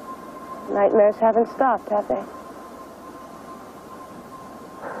 Nightmares haven't stopped, have they?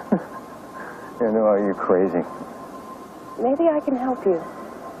 You know, are you crazy? Maybe I can help you.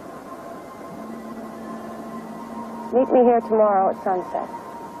 Meet me here tomorrow at sunset.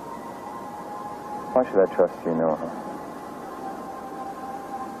 Why should I trust you, Noah?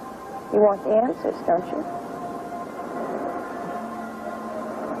 You want the answers, don't you?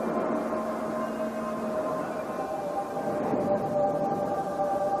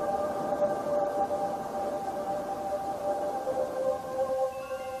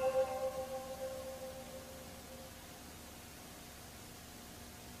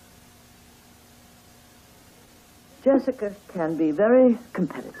 Jessica can be very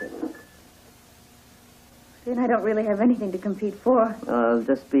competitive. Then I don't really have anything to compete for. Oh,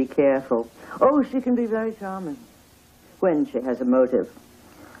 just be careful. Oh, she can be very charming when she has a motive.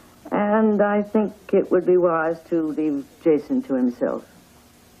 And I think it would be wise to leave Jason to himself.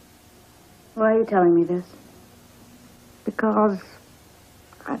 Why are you telling me this? Because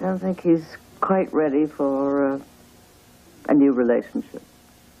I don't think he's quite ready for a new relationship.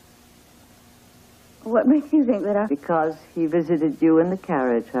 What makes you think that I... Because he visited you in the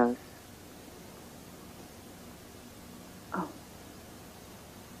carriage house. Oh.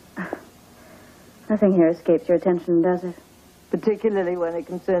 Nothing here escapes your attention, does it? Particularly when it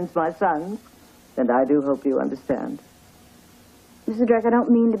concerns my sons. And I do hope you understand. Mrs. Drake, I don't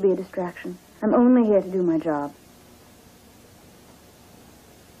mean to be a distraction. I'm only here to do my job.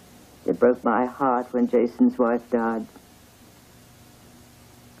 It broke my heart when Jason's wife died.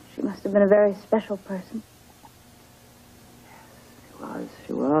 She must have been a very special person.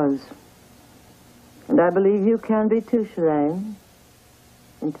 She was. And I believe you can be too, Shireen.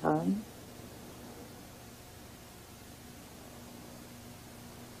 In time.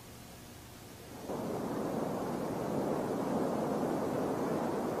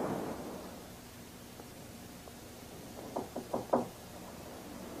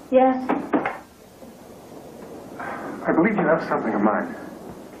 Yes? I believe you have something of mine.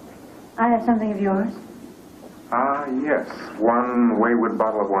 I have something of yours. Ah, yes. One wayward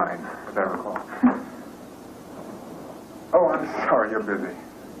bottle of wine, as I recall. Oh, I'm sorry you're busy.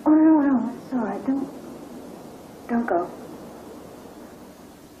 Oh, no, it's all right. Don't go.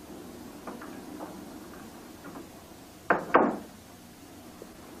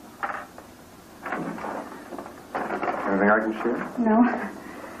 Anything I can share? No. I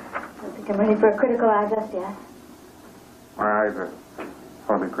don't think I'm ready for a critical eye just yet. My eyes are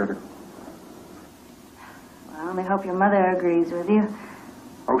hardly critical. Well, I only hope your mother agrees with you.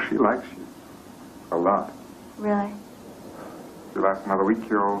 Oh, she likes you. A lot. Really? The last another week,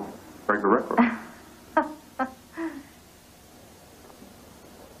 you'll break the record.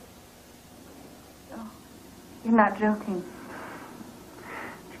 not joking.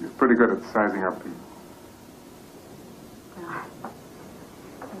 She's pretty good at sizing up people. Well,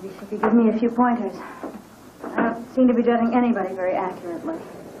 maybe she could give me a few pointers. I don't seem to be judging anybody very accurately.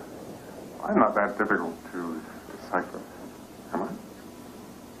 I'm not that difficult to decipher, am I?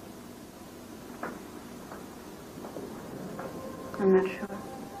 I'm not sure.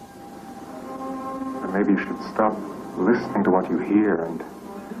 But maybe you should stop listening to what you hear and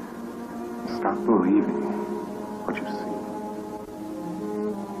stop believing what you see.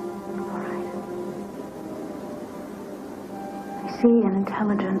 All right. I see an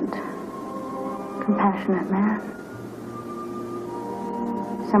intelligent, compassionate man.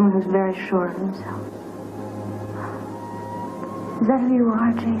 Someone who's very sure of himself. Is that who you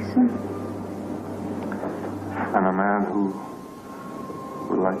are, Jason? I'm a man who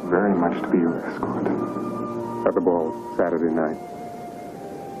would like very much to be your escort. At the ball Saturday night.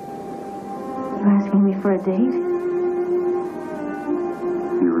 You asking me for a date?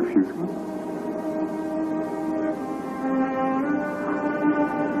 You refuse me?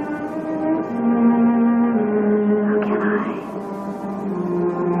 How can I?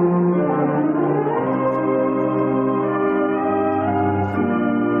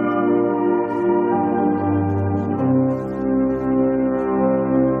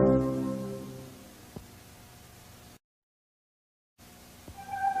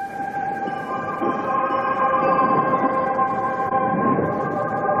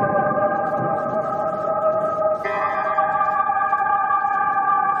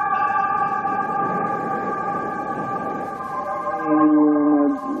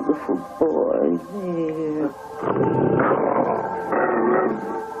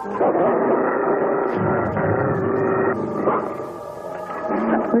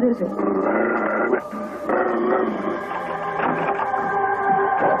 What is it?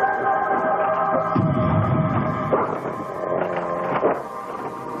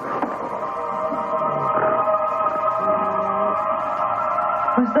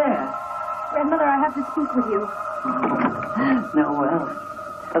 Who's there? Grandmother, I have to speak with you. No, well,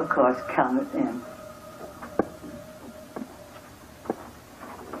 of course, count it in.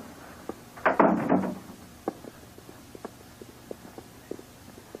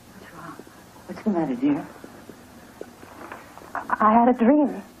 What's wrong? What's the matter, dear? I had a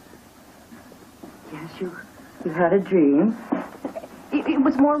dream. Yes, you had a dream. It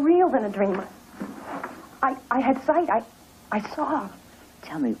was more real than a dream. I had sight. I saw.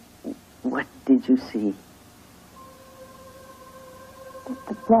 Tell me, what did you see?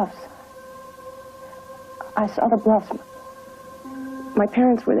 The bluffs. I saw the bluffs. My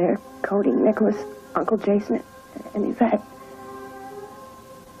parents were there. Cody, Nicholas, Uncle Jason, and Yvette.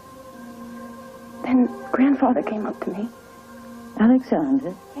 Then Grandfather came up to me.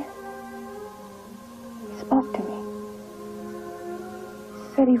 Alexander? Yes. He spoke to me.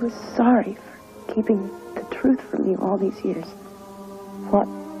 He said he was sorry for keeping the truth from you all these years. What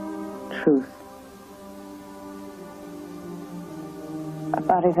truth?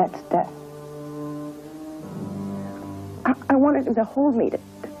 About Yvette's death. I wanted him to hold me, to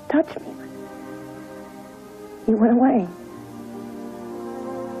touch me. He went away.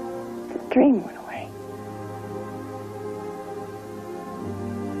 The dream went away.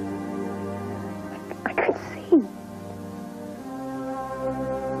 I could see.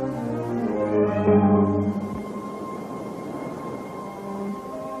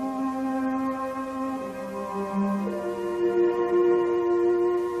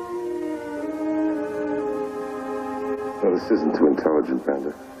 No, this isn't too intelligent,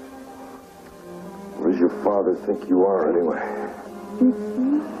 Bender. Where does your father think you are, anyway?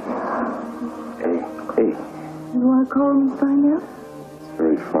 Hey. You want to call him and find out? It's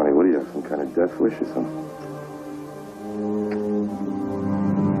very funny. What do you have, some kind of death wish or something?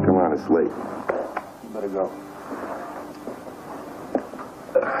 Come on, it's late. You better go.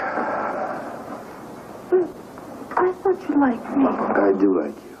 I thought you liked me. I do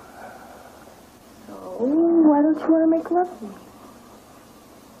like you. Oh, why don't you want to make love to me?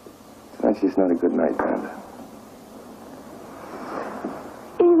 Tonight's just not a good night, Bender.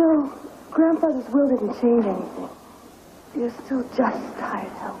 You know, Grandfather's will didn't change anything. You're still just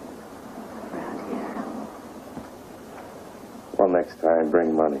tired help around here. Well, next time,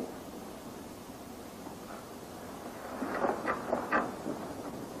 bring money.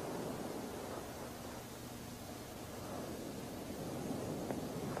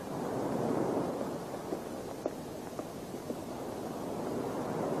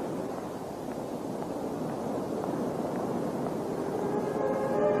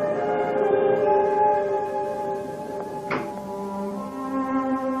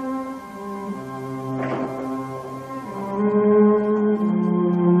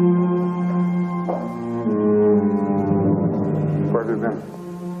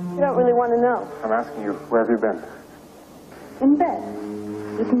 No. I'm asking you, where have you been? In bed.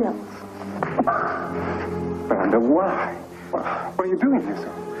 With Mills. Miranda, why? What are you doing here,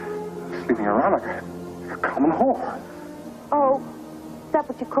 sir? Sleeping around like a common whore. Oh, is that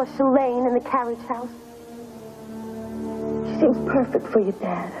what you call Shalane in the carriage house? She seems perfect for you,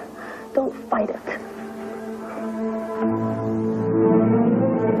 Dad. Don't fight it.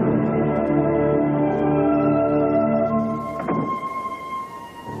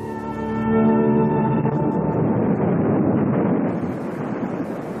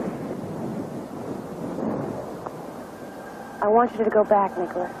 I want you to go back,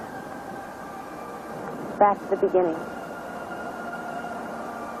 Nicholas. Back to the beginning.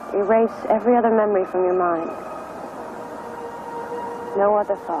 Erase every other memory from your mind. No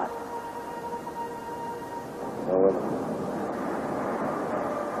other thought. No other.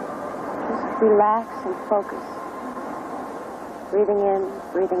 Just relax and focus. Breathing in,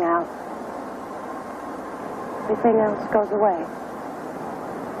 breathing out. Everything else goes away.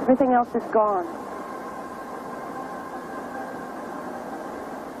 Everything else is gone.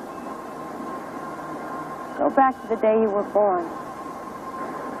 Go back to the day you were born.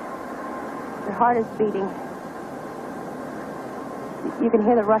 Your heart is beating. You can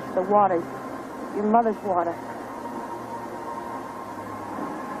hear the rush of the waters. Your mother's water.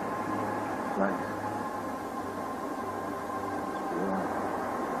 Nice.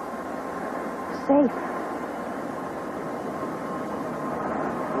 Safe.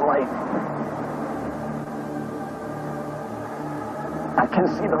 Light. I can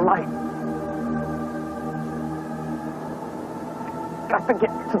see the light. Got to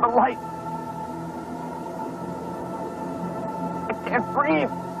get to the light. I can't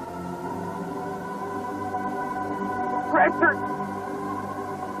breathe. Pressure.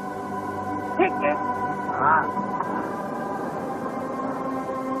 Kick it.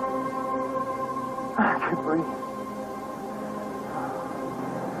 I can't breathe.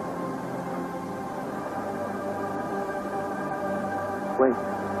 Wait.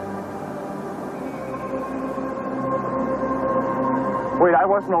 Wait, I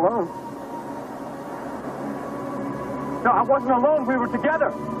wasn't alone. No, I wasn't alone. We were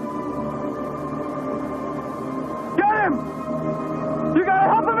together. Get him! You gotta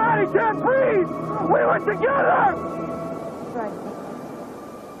help him out. He can't breathe. We were together. Right.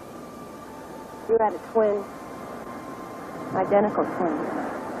 You had a twin. Identical twin.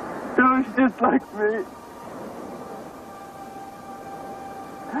 He was just like me.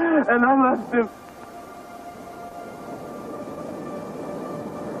 And I left him.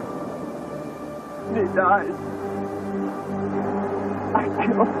 He died. I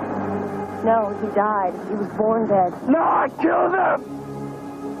killed him. No, he died. He was born dead. No, I killed him!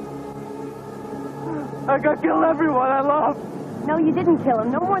 I got killed everyone I love. No, you didn't kill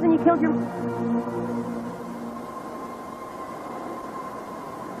him. No more than you killed your...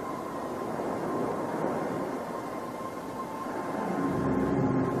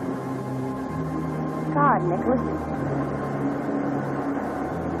 God, Nicholas.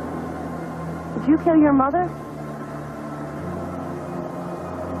 Did you kill your mother?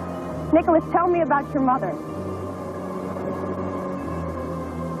 Nicholas, tell me about your mother.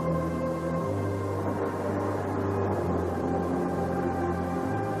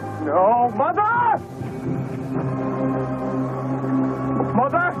 No, Mother!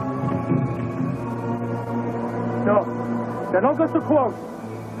 Mother! No. Now, don't go so close.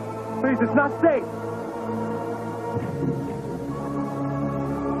 Please, it's not safe.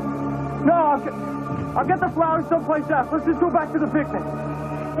 No, I'll get the flowers someplace else. Let's just go back to the picnic.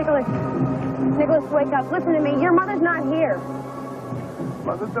 Nicholas. Nicholas, wake up. Listen to me. Your mother's not here.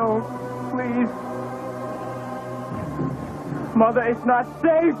 Mother, don't. Please. Mother, it's not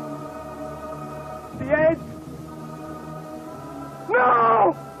safe. The edge.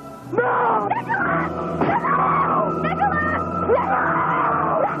 No! No! Nicholas! Nicholas!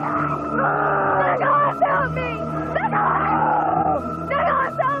 Nicholas, help me! Nicholas!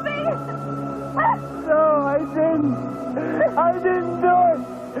 Nicholas, help me! No, I didn't. I didn't do it.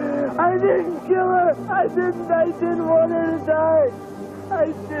 I didn't kill her. I didn't want her to die. I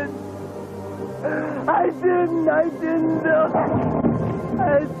didn't do it.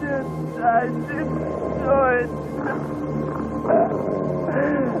 I didn't do it.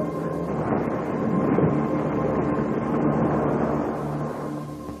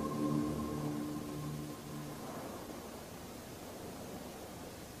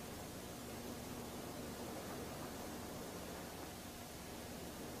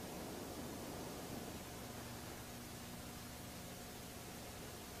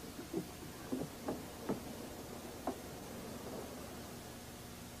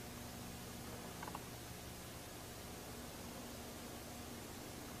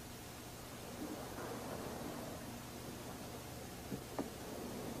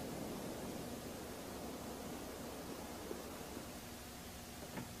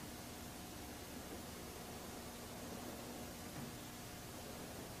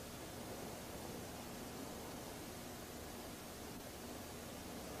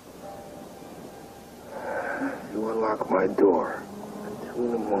 lock my door at 2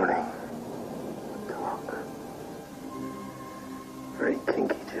 in the morning. Talk. Very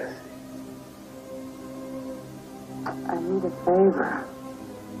kinky, Jessie. I need a favor.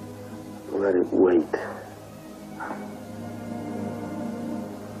 Let it wait.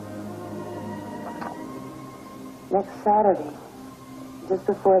 Next Saturday, just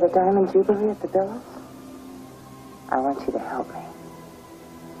before the Diamond Jubilee at the Villas, I want you to help me.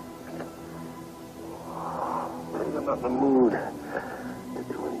 I'm not in the mood to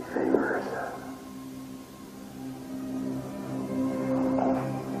do any favors.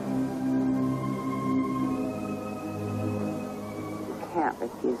 You can't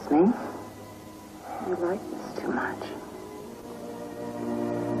refuse me. You like this too much.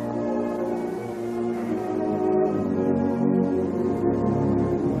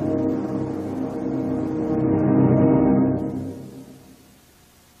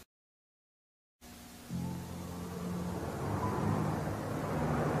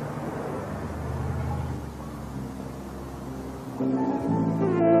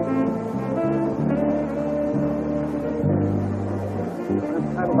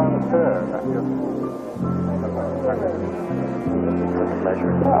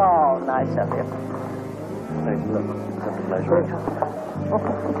 Oh, nice of you. It's a pleasure.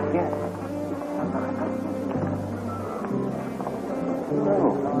 Yes.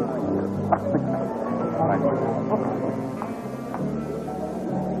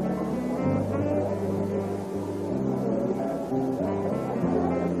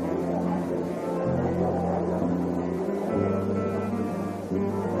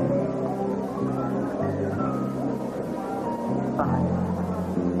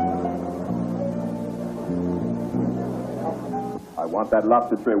 I want that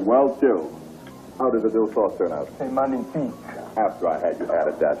lobster tray well chilled. How did the dill sauce turn out? C'est magnifique. After I had you add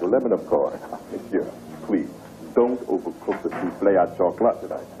a dash of lemon, of course. Monsieur, please, don't overcook the souffle à chocolat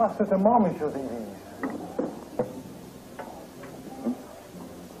tonight. Ah, c'est moi, Monsieur Davies.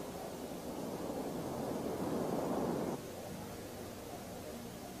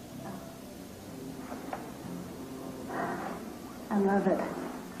 I love it.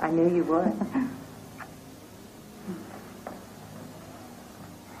 I knew you would.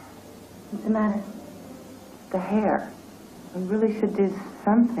 What's the matter? The hair. We really should do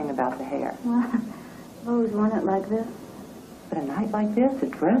something about the hair. Well, I've always worn it like this. But a night like this, a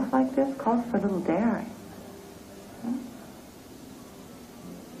dress like this, calls for a little daring.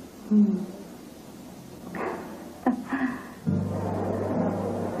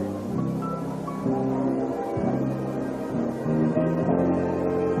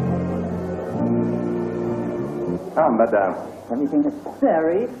 Ah, madame. Anything that's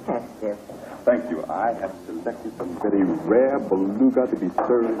very festive. Thank you. I have selected some very rare beluga to be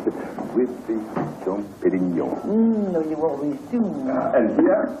served with the Dom Pérignon. No, you always do. And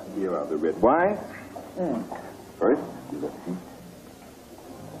here are the red wines. First, let's see.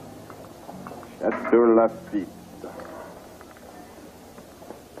 Chateau Lafitte.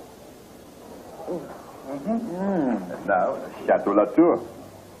 And now, Chateau Latour.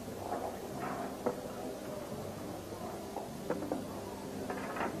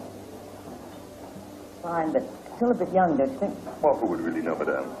 Fine, but still a bit young, don't you think? Well, who would really know,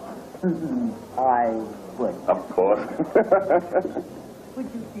 madame? I would. Of course. Would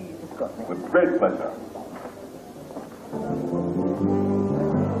you please escort me? With great pleasure.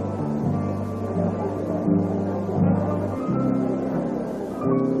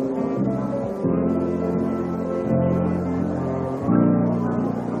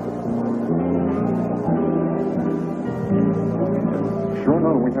 Sure,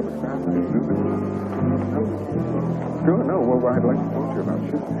 no, we have a staff to do this. Sure, no, well, I'd like to talk to you about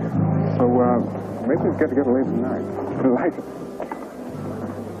you. So, maybe we'll get together later tonight. Like it.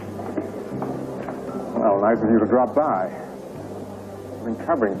 Well, nice of you to drop by. I've been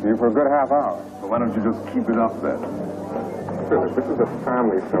covering for you for a good half hour. Well, why don't you just keep it up then? Phyllis, this is a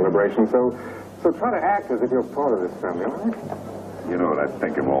family celebration, so try to act as if you're part of this family, all right? You know what I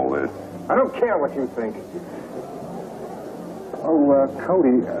think of all this. I don't care what you think. Oh,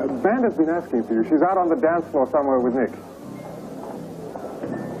 Cody, Banda's been asking for you. She's out on the dance floor somewhere with Nick.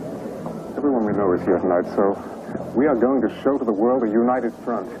 Everyone we know is here tonight, so we are going to show to the world a united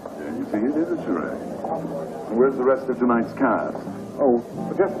front. Yeah, you see, it is a charade. And where's the rest of tonight's cast? Oh,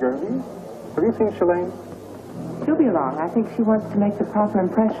 Jessica, have you seen Shalane? She'll be along. I think she wants to make the proper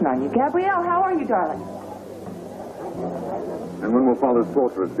impression on you. Gabrielle, how are you, darling? And when will Father's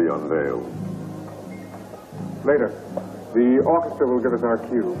portrait be unveiled? Later. The orchestra will give us our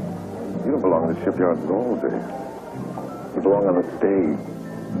cue. You don't belong in the shipyard at all, do you? You belong on the stage.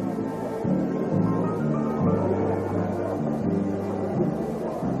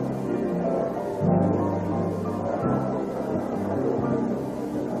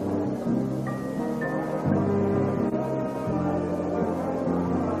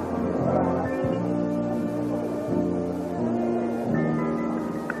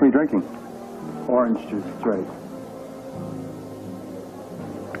 What are you drinking? Orange juice, straight.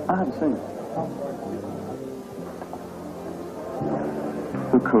 I haven't seen it.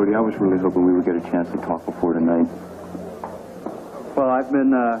 Look, Cody, I was really hoping we would get a chance to talk before tonight. Well, I've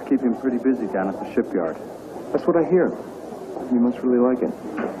been keeping pretty busy down at the shipyard. That's what I hear. You must really like it.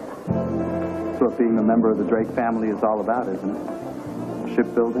 That's what being a member of the Drake family is all about, isn't it?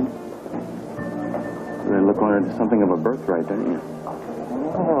 Shipbuilding. You really look on it as something of a birthright, don't you?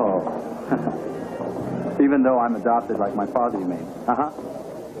 Oh. Even though I'm adopted like my father, you mean? Uh-huh.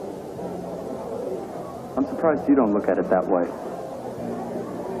 I'm surprised you don't look at it that way.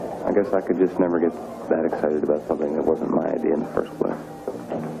 I guess I could just never get that excited about something that wasn't my idea in the first place.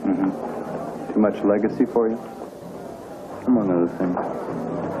 Mm-hmm. Too much legacy for you? Among other things.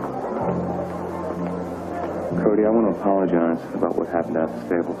 Cody, I want to apologize about what happened out the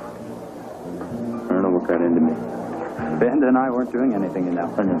stables. I don't know what got into me. Ben and I weren't doing anything, you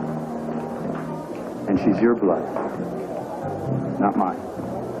know. I know. And she's your blood, not mine.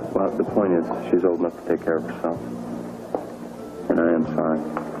 Well, the point is, she's old enough to take care of herself. And I am sorry.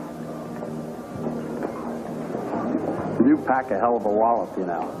 You pack a hell of a wallop, you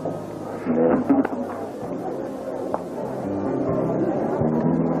know. Yeah.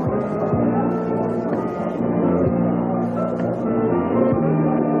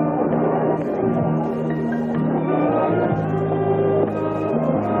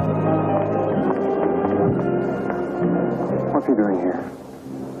 What's he doing here?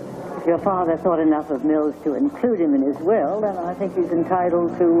 If your father thought enough of Mills to include him in his will, then I think he's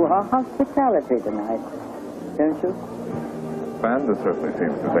entitled to our hospitality tonight. Don't you? Amanda certainly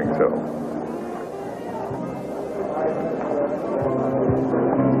seems to think so.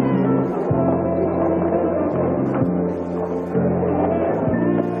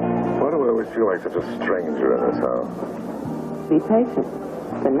 Why do I always feel like such a stranger in this house? Be patient.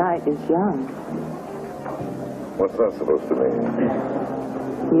 The night is young. What's that supposed to mean?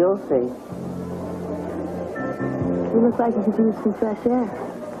 You'll see. You look like you could use some fresh air.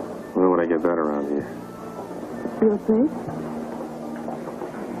 When would I get that around here? Feel safe?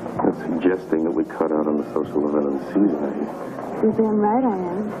 That's suggesting that we cut out on the social event of the season, are you? You're damn right I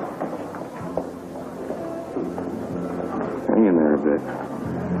am. Hang in there a bit. I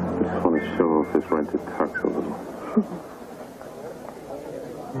just want to show off this rented tux a little.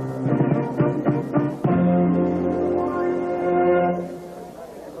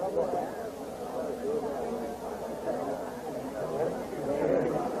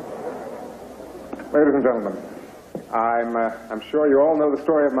 Ladies and gentlemen, I'm sure you all know the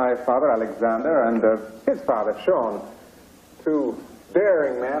story of my father, Alexander, and his father, Sean. Two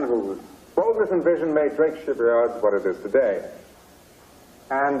daring men whose boldness and vision made Drake Shipyard what it is today.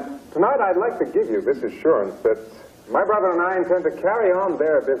 And tonight I'd like to give you this assurance that my brother and I intend to carry on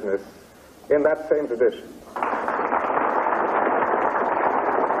their business in that same tradition.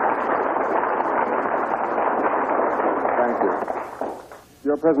 Thank you.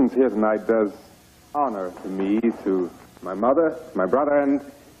 Your presence here tonight does honor to me, to my mother, my brother, and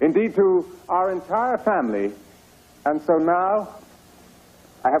indeed to our entire family. And so now,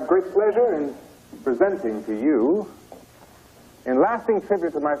 I have great pleasure in presenting to you, in lasting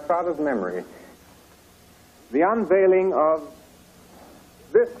tribute to my father's memory, the unveiling of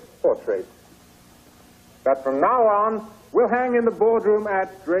this portrait that from now on will hang in the boardroom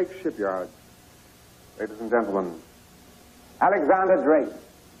at Drake Shipyard. Ladies and gentlemen, Alexander Drake.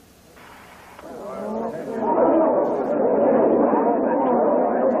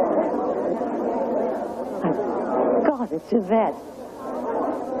 God, it's Yvette.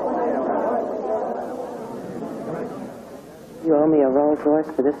 You owe me a Rolls Royce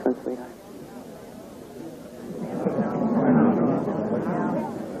for this one, sweetheart.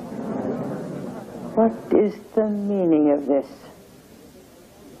 What is the meaning of this?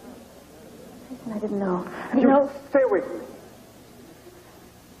 I didn't know. Stay away from me.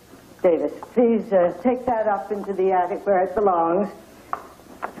 Davis, please take that up into the attic where it belongs.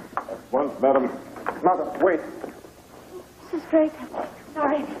 Once, madam. Mother, wait. Mrs. Drake,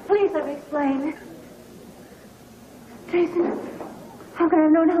 sorry. Please let me explain. Jason, how could I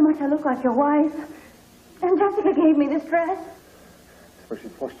have known how much I look like your wife? And Jessica gave me this dress. So she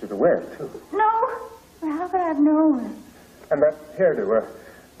forced you to wear it, too. No. Well, how could I have known? And that hairdo,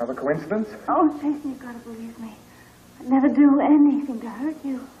 another coincidence? Oh, Jason, you've got to believe me. I'd never do anything to hurt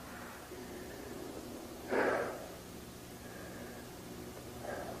you.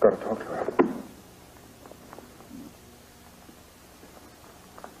 got to talk to her.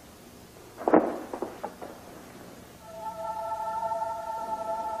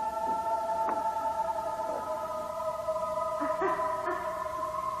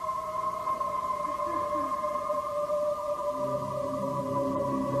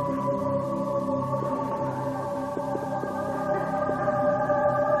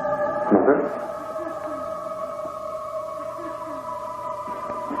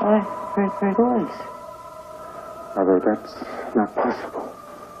 I heard her voice. Mother, that's not possible.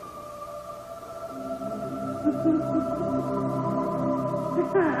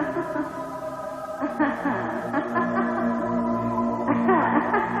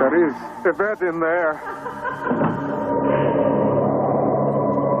 There is Yvette in there.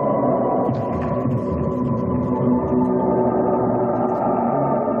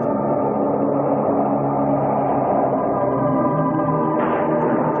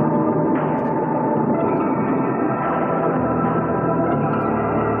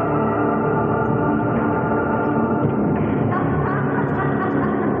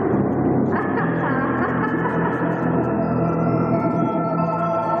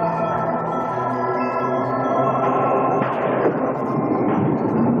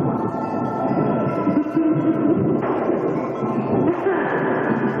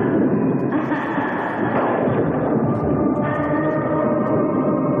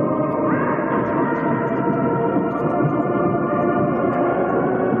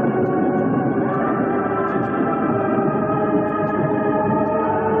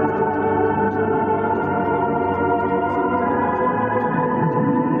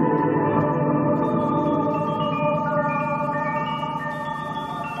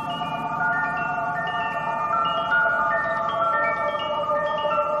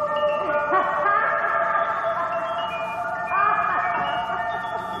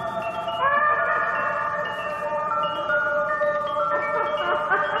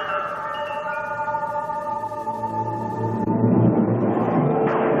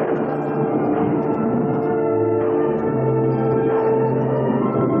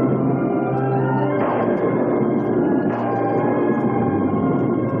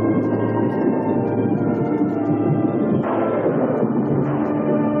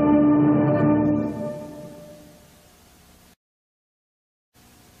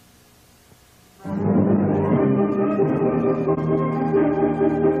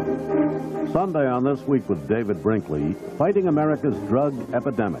 Sunday on This Week with David Brinkley, fighting America's drug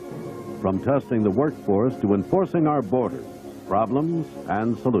epidemic. From testing the workforce to enforcing our borders, problems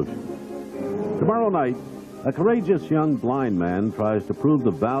and solutions. Tomorrow night, a courageous young blind man tries to prove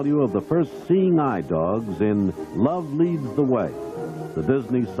the value of the first seeing eye dogs in Love Leads the Way, the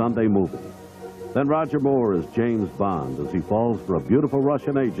Disney Sunday movie. Then Roger Moore as James Bond as he falls for a beautiful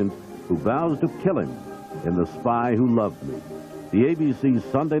Russian agent who vows to kill him in The Spy Who Loved Me, the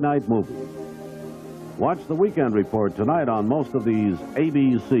ABC Sunday night movie. Watch the Weekend Report tonight on most of these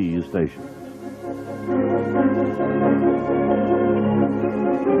ABC stations.